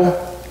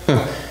 gravel,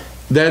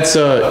 that's,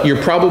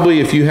 you're probably,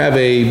 if you have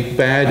a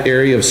bad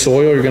area of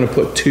soil, you're gonna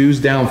put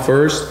 2s down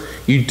first.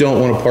 You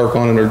don't wanna park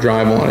on it or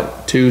drive on it.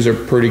 2s are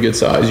pretty good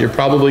size. You're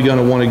probably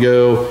gonna wanna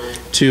go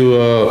to,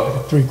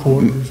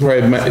 3/4.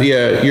 right,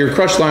 yeah, your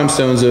crushed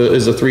limestone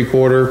is a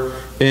 3/4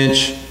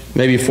 inch,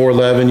 maybe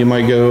 411. You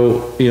might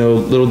go, you know, a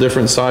little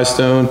different size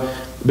stone,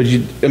 but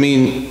I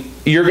mean,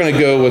 you're gonna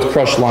go with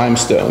crushed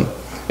limestone,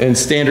 and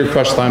standard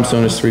crushed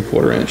limestone is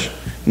 3/4 inch.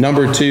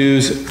 Number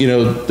 2s, you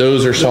know,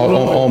 those are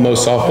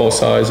almost softball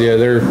size. Yeah,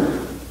 they're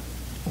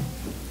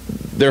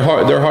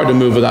hard to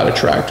move without a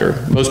tractor.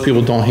 Most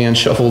people don't hand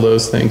shovel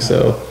those things,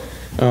 so.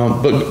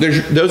 But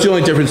those are the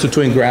only difference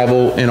between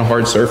gravel and a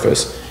hard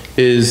surface,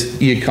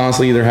 is you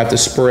constantly either have to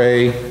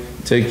spray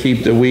to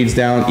keep the weeds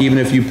down. Even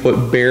if you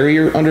put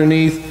barrier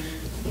underneath,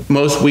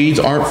 most weeds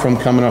aren't from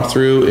coming up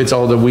through, it's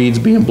all the weeds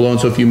being blown.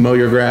 So if you mow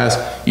your grass,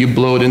 you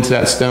blow it into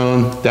that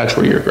stone, that's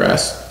where your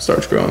grass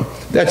starts growing.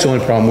 That's the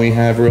only problem we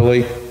have,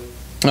 really,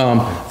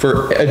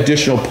 for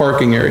additional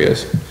parking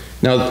areas.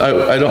 Now,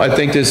 I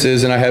think this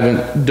is, and I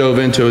haven't dove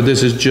into it,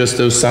 this is just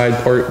those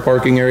side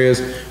parking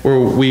areas where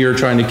we are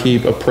trying to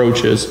keep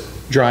approaches,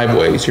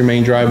 driveways, your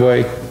main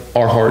driveway,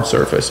 are hard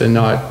surface and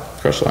not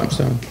crushed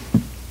limestone.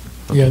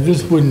 Yeah,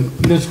 this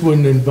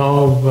wouldn't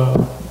involve,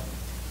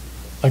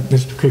 like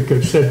Mr.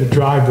 Kiko said, the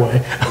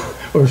driveway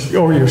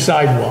or your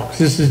sidewalks.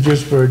 This is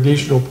just for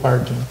additional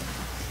parking.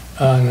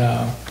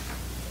 And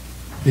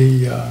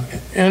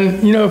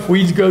you know, if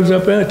weeds goes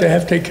up in it, they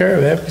have to take care of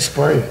it. They have to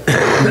spray it.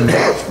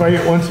 Spray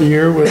it once a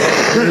year with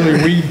a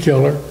really weed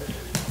killer,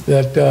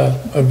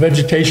 a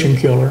vegetation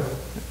killer.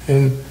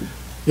 And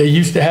they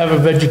used to have a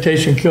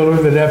vegetation killer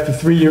that after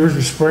 3 years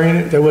of spraying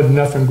it, there wasn't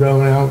nothing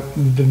growing out.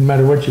 It didn't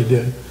matter what you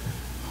did.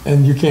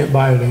 And you can't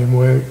buy it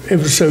anymore. It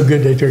was so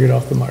good they took it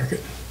off the market.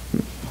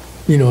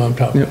 You know what I'm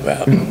talking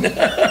about.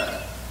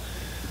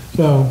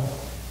 So.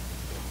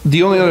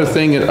 The only other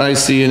thing that I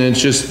see, and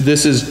it's just,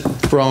 this is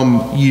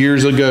from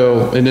years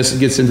ago, and this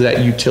gets into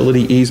that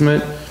utility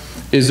easement,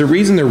 is the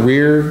reason the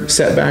rear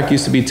setback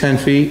used to be 10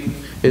 feet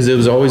is it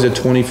was always a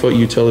 20-foot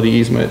utility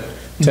easement.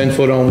 10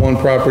 foot on one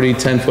property,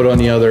 10 foot on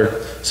the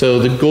other. So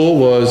the goal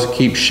was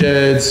keep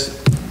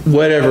sheds,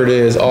 whatever it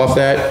is, off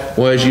that.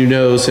 Well, as you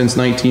know, since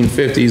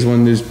 1950s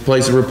when these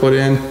places were put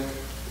in,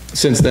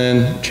 since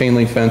then, chain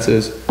link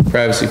fences,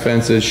 privacy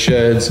fences,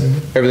 sheds,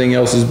 everything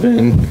else has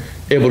been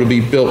able to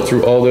be built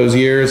through all those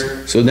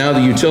years. So now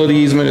the utility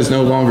easement is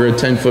no longer a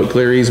 10-foot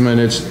clear easement.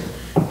 It's,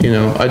 you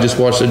know, I just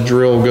watched a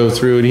drill go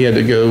through and he had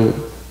to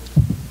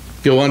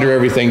go under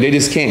everything. They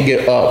just can't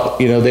get up.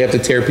 You know, they have to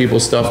tear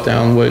people's stuff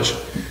down, which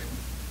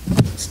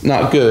it's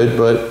not good,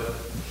 but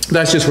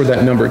that's just where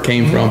that number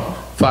came from.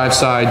 5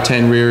 side,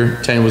 10 rear,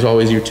 10 was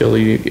always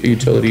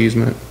utility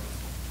easement.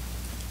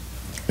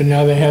 But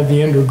now they have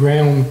the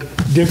underground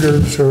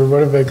diggers or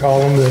whatever they call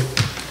them that,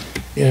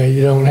 you know,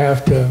 you don't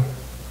have to,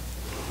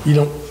 you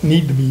don't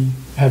need to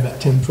have that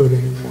 10 foot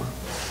anymore.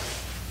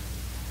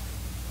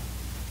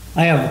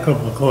 I have a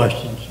couple of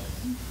questions.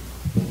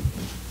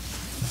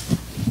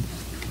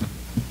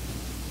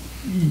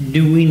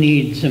 Do we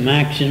need some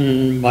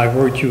action by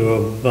virtue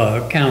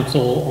of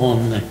council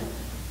on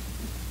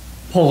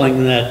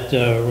pulling that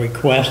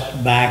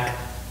request back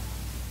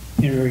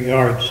in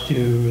regards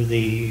to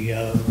the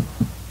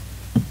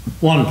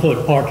 1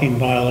 foot parking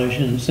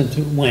violation since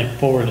it went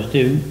 4 to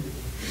 2?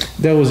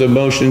 That was a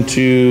motion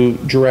to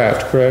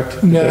draft,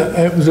 correct? No,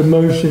 it was a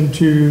motion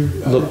to,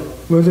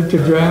 was it to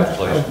draft?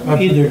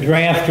 Either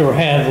draft or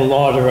have the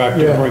law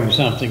director bring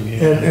something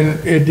in.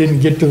 And it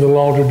didn't get to the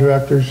law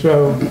director,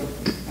 so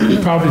you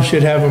probably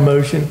should have a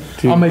motion.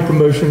 I'll make a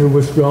motion to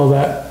withdraw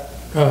that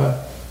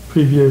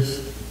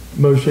previous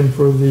motion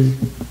for the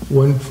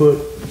 1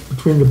 foot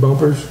between the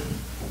bumpers.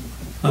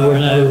 I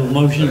have a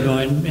motion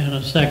going in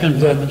a second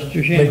by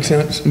Mr. Shammy. Makes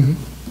sense?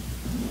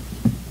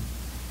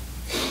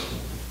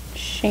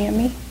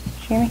 Shammy?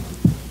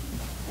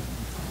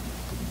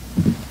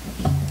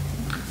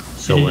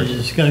 Any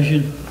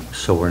discussion?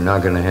 So we're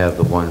not gonna have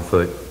the 1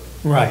 foot,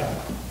 Right.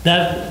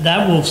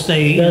 That will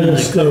stay in That'll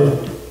the stay.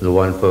 code. the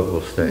 1 foot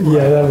will stay?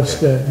 Yeah, that'll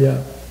stay,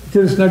 yeah.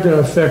 Because it's not gonna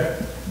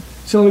affect,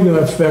 it's only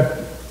gonna affect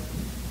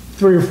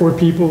 3 or 4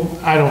 people.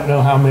 I don't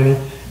know how many,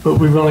 but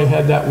we've only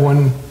had that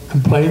one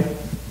complaint,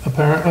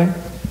 apparently.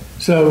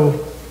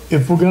 So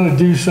if we're gonna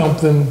do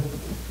something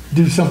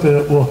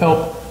that will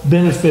help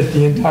benefit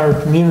the entire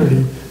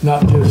community,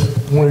 not just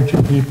 1 or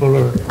 2 people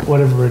or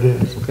whatever it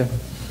is. Okay.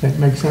 That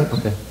makes sense?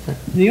 Okay.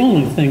 The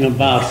only thing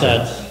about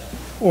that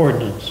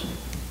ordinance,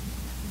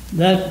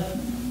 that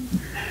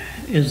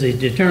is a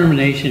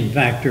determination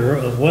factor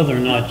of whether or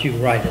not you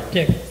write a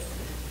ticket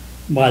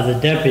by the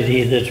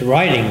deputy that's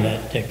writing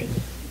that ticket.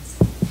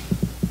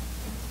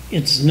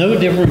 it's no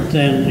different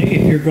than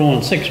if you're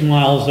going 6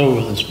 miles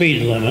over the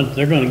speed limit,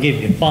 they're gonna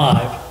give you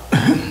 5.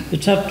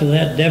 It's up to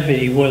that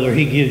deputy whether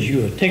he gives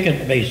you a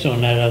ticket based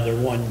on that other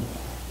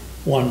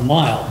one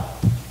mile.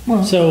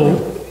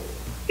 So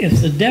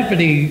if the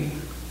deputy,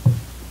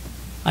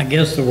 I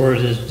guess the word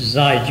is,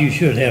 decides you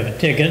should have a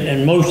ticket,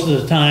 and most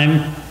of the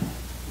time,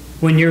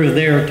 when you're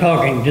there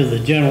talking to the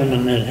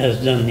gentleman that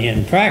has done the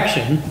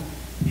infraction,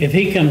 if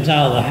he comes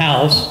out of the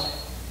house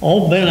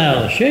all bent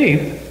out of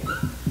shape,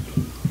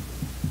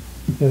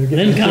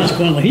 then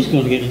consequently, he's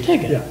going to get a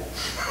ticket.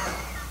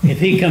 If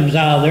he comes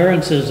out of there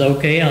and says,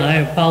 okay, I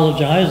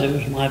apologize, it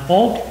was my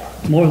fault,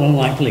 more than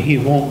likely he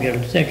won't get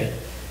a ticket.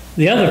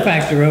 The other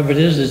factor of it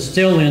is it's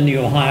still in the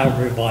Ohio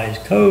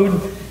Revised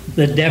Code.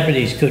 The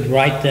deputies could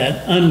write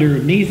that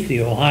underneath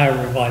the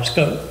Ohio Revised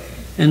Code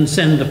and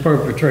send the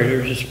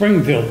perpetrator to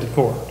Springfield to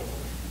court.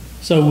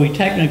 So we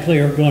technically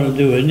are going to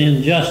do an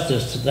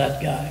injustice to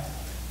that guy.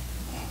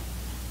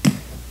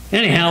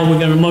 Anyhow, we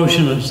got a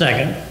motion and a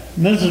second.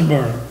 Mrs.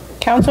 Byrne.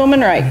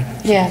 Councilwoman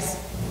Wright. Yes.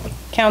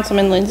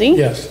 Councilman Lindsay.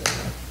 Yes.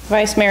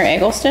 Vice Mayor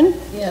Eggleston.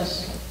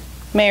 Yes.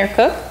 Mayor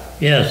Cook.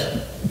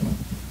 Yes.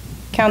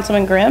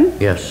 Councilman Grimm.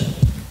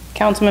 Yes.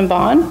 Councilman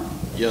Bond.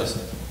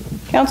 Yes.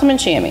 Councilman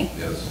Shammy.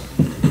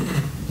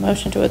 Yes.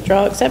 Motion to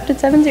withdraw accepted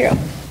 7-0.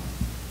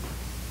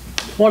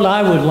 What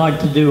I would like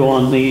to do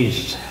on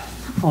this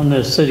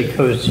city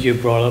codes that you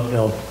brought up,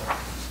 Bill,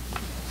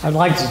 I'd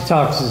like to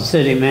talk to the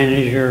city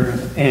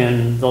manager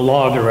and the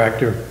law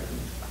director,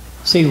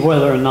 see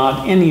whether or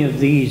not any of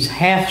these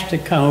have to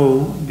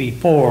go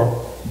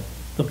before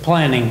the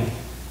planning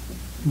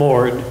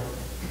board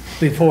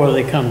before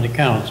they come to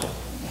council.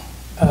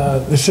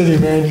 The city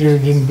manager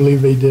didn't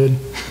believe they did,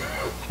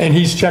 and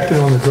he's checking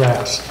on the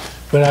drafts.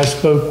 But I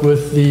spoke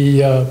with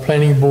the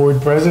planning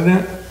board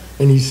president,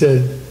 and he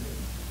said,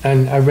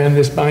 and I ran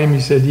this by him, he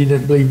said he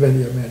didn't believe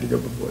any of them had to go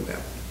before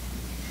that.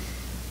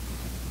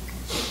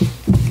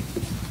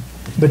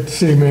 But the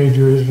city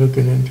manager is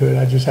looking into it.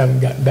 I just haven't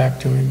gotten back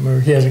to him, or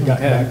he hasn't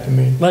gotten back to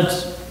me.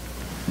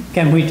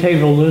 Can we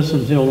table this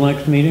until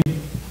next meeting?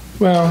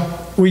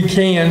 Well, we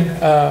can.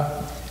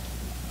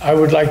 I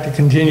would like to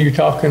continue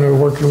talking or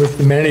working with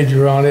the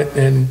manager on it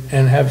and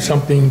have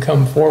something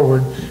come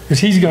forward, because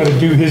he's going to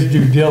do his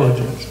due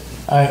diligence.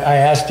 I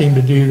asked him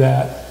to do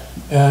that.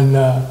 And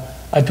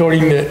I told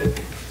him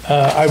that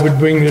I would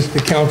bring this to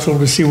council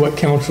to see what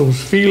council's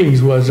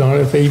feelings was on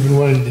it, if they even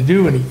wanted to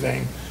do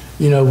anything,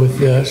 you know, with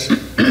this.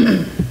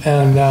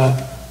 And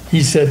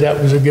he said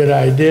that was a good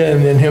idea.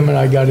 And then him and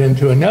I got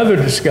into another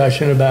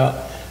discussion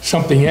about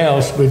something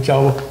else, which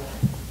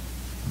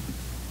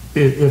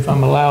if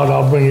I'm allowed,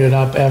 I'll bring it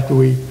up after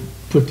we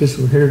put this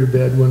one here to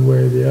bed, one way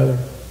or the other.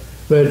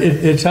 But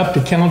it's up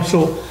to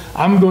council.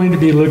 I'm going to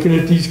be looking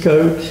at these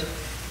codes.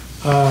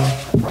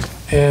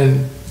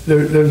 And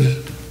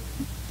there's,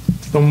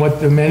 from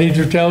what the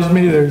manager tells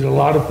me, there's a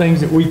lot of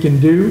things that we can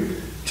do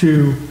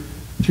to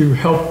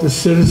help the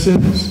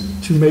citizens,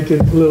 to make it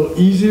a little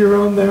easier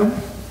on them.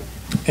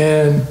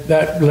 And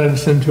that led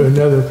us into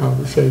another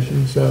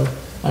conversation. So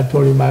I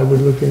told him I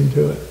would look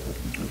into it.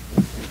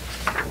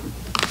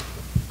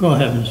 Go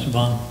ahead, Mr.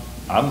 Bond.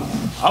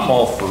 I'm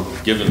all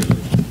for giving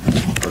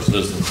our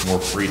citizens more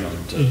freedom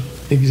to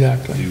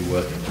exactly do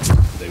what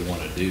they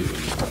want to do.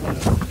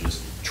 And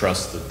just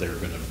trust that they're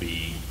going to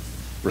be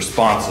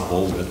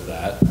responsible with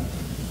that.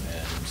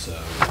 And so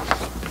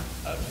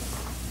I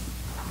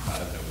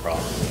have no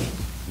problem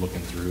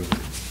looking through.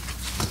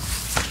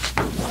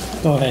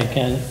 Go ahead,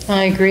 Kathy.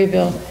 I agree,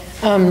 Bill.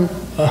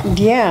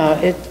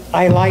 Yeah,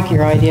 I like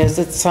your ideas.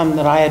 It's some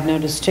that I had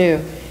noticed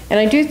too. And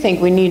I do think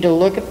we need to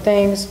look at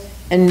things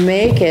and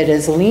make it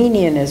as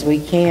lenient as we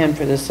can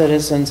for the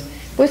citizens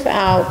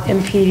without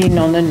impeding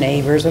on the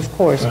neighbors, of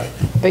course. Right.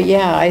 But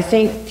yeah, I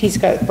think he's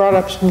brought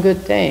up some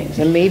good things,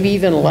 and maybe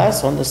even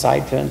less on the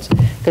side fence.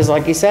 Because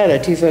like you said, a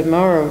 2-foot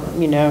mower,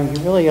 you know,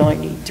 you really only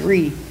need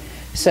 3.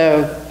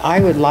 So I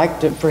would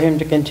like for him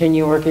to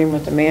continue working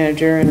with the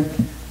manager and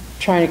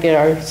trying to get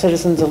our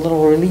citizens a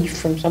little relief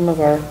from some of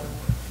our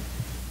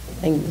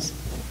things.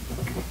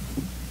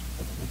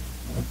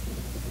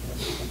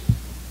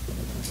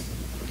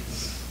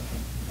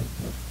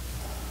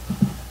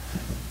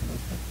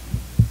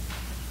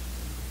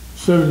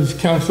 So does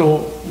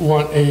council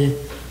want a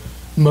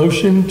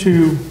motion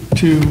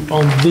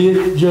on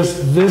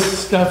just this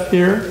stuff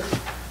here,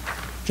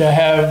 to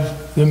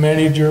have the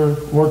manager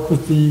work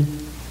with the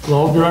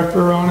law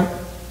director on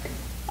it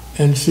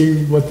and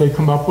see what they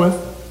come up with?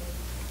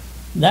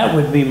 That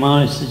would be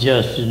my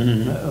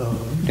suggestion,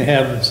 to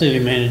have the city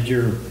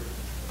manager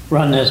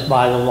run this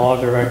by the law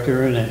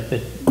director, and if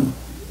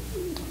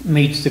it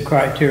meets the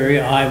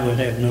criteria, I would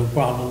have no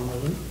problem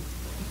with it.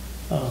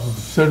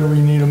 So do we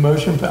need a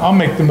motion? I'll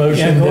make the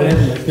motion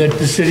that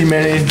the city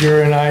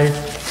manager and I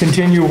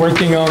continue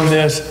working on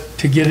this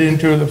to get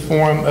into the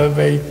form of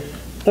a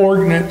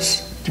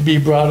ordinance to be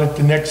brought at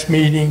the next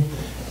meeting,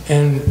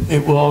 and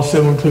it will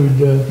also include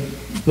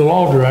the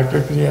law director,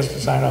 because he has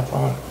to sign up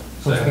on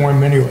the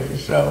form anyway.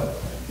 So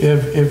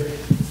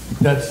if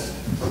that's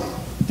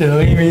Did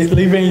I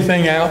leave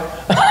anything out?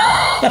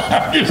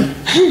 Yeah.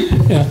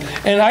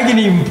 And I can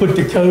even put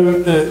the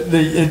code,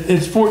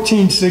 it's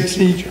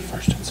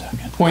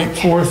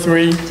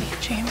 1460.43.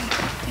 Jamie,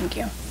 thank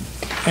you.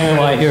 And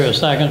Do I hear a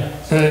second?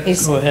 Go ahead,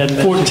 Mr.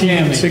 Chairman.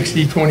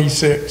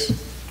 146026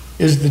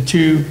 is the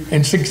 2,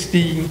 and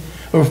 16,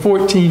 or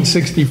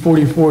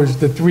 146044 is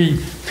the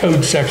 3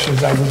 code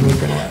sections I was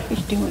looking at. Do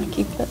you want to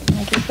keep that? Can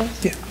I keep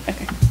those? Yeah.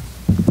 Okay.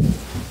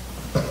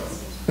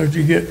 Did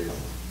you get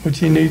what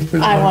you need for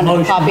the I wanted a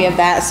motion? copy of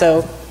that,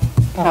 so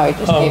Howie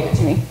just gave it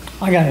to me.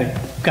 I got a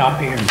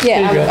copy here.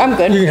 Yeah, I'm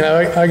good. You can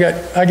have it.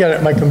 I got it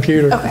at my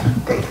computer. Okay,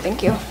 great,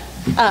 thank you.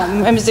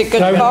 And is it good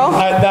to call?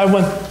 I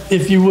want,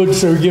 if you would,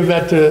 sir, give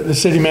that to the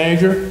city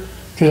manager,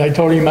 because I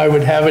told him I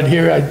would have it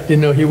here. I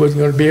didn't know he wasn't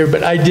going to be here,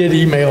 but I did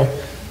email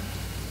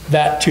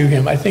that to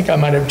him. I think I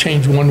might have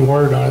changed one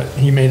word on it.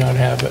 He may not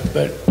have it,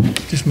 but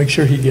just make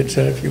sure he gets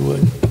that if you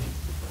would.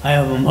 I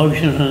have a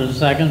motion and a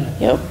second.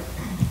 Yep.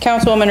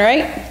 Councilwoman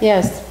Wright?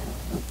 Yes.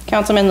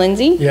 Councilman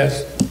Lindsay?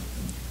 Yes.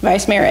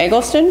 Vice Mayor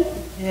Eggleston?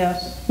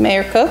 Yes.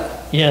 Mayor Cook?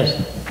 Yes.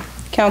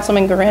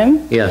 Councilman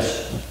Grimm?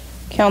 Yes.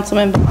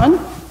 Councilman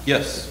Bond?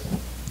 Yes.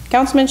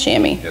 Councilman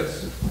Shammy?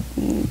 Yes.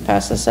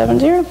 Passes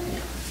 7-0.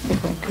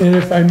 And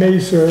if I may,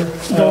 sir.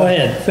 Go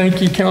ahead.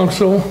 Thank you,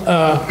 council.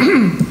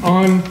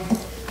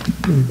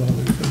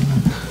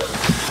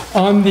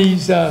 On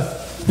these the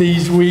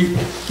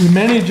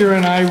manager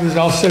and I was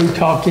also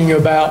talking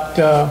about,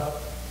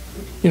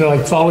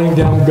 like falling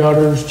down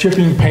gutters,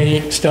 chipping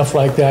paint, stuff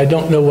like that. I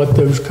don't know what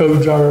those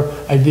codes are.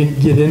 I didn't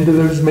get into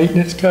those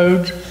maintenance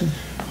codes.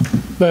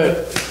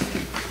 But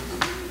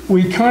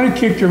we kind of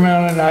kicked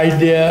around an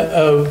idea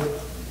of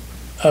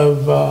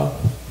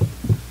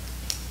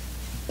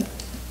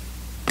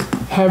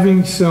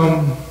having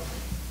some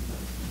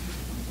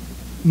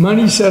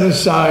money set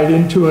aside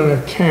into an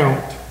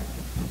account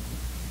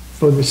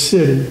for the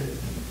city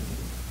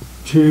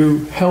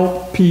to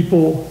help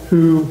people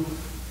who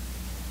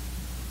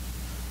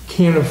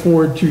can't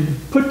afford to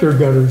put their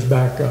gutters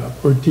back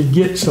up or to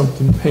get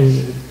something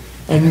painted,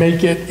 and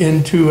make it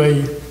into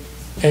a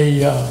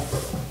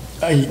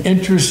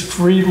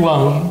interest-free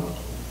loan.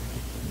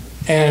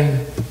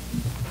 And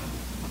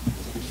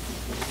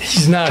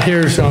he's not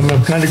here, so I'm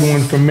kind of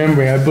going from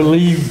memory. I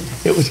believe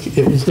it was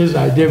his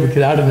idea,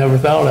 because I'd have never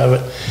thought of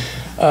it.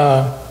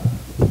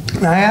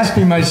 And I asked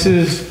him, I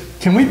says,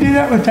 can we do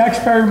that with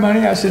taxpayer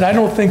money? I said, I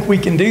don't think we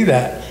can do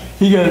that.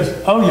 He goes,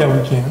 oh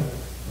yeah, we can.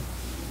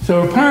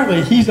 So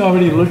apparently he's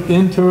already looked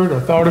into it or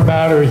thought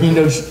about it, or he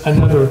knows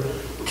another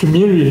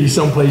community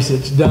someplace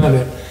that's done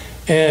it.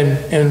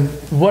 And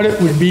what it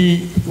would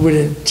be would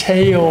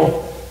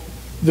entail,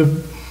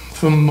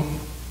 from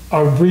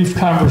our brief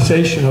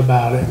conversation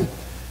about it,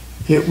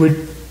 it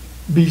would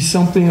be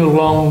something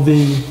along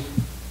the,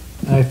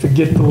 I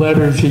forget the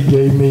letters he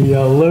gave me,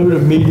 low to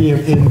medium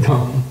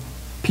income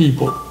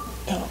people.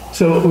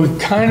 So it would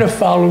kind of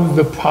follow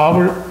the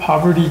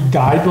poverty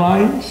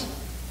guidelines,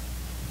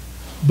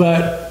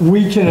 but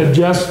we can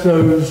adjust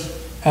those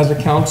as a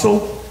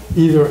council,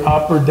 either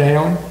up or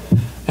down.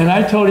 And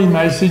I told him,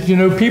 I said,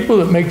 people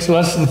that makes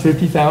less than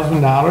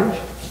 $50,000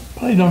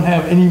 probably don't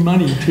have any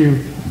money to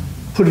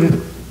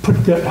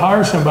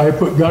hire somebody to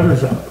put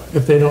gutters up,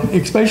 if they don't,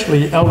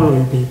 especially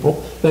elderly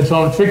people that's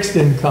on fixed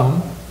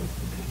income.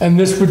 And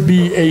this would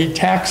be a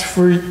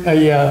tax-free,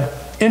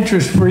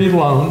 interest-free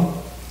loan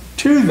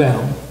to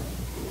them.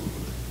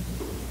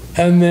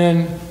 And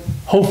then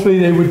hopefully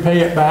they would pay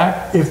it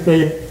back if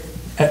they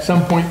at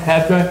some point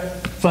had the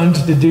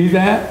funds to do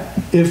that.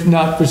 If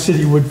not, the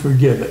city would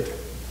forgive it.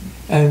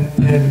 And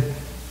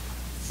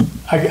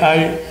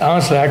I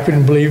honestly, I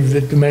couldn't believe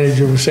that the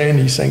manager was saying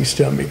these things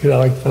to me, because I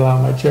like to fill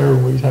out my chair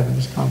when he's having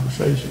this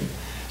conversation.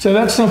 So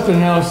that's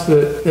something else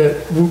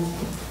that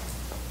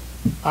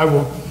I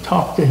will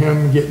talk to him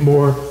and get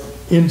more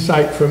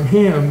insight from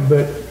him,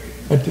 but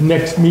at the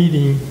next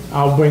meeting,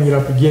 I'll bring it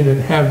up again and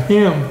have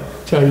him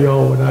tell you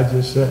all what I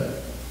just said.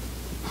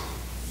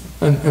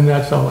 And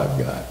that's all I've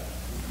got.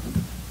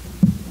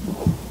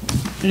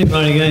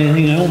 Anybody got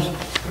anything else?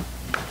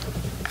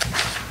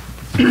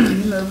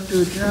 Move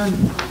to adjourn.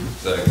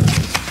 Second.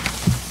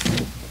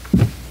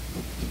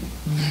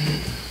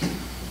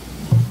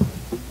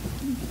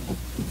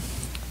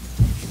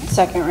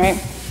 Second, right?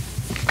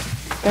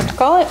 Good to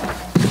call it.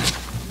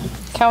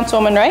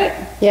 Councilwoman Wright?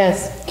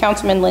 Yes.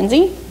 Councilman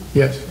Lindsay?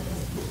 Yes.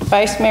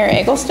 Vice Mayor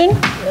Eggleston?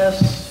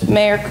 Yes.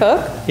 Mayor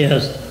Cook?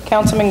 Yes.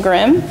 Councilman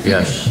Grimm?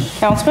 Yes.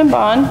 Councilman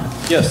Bond?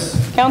 Yes.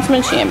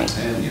 Councilman Shammy?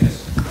 And yes.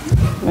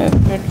 Move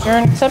to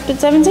adjourn, accepted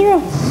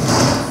 7-0.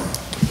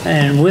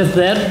 And with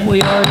that,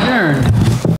 we are adjourned.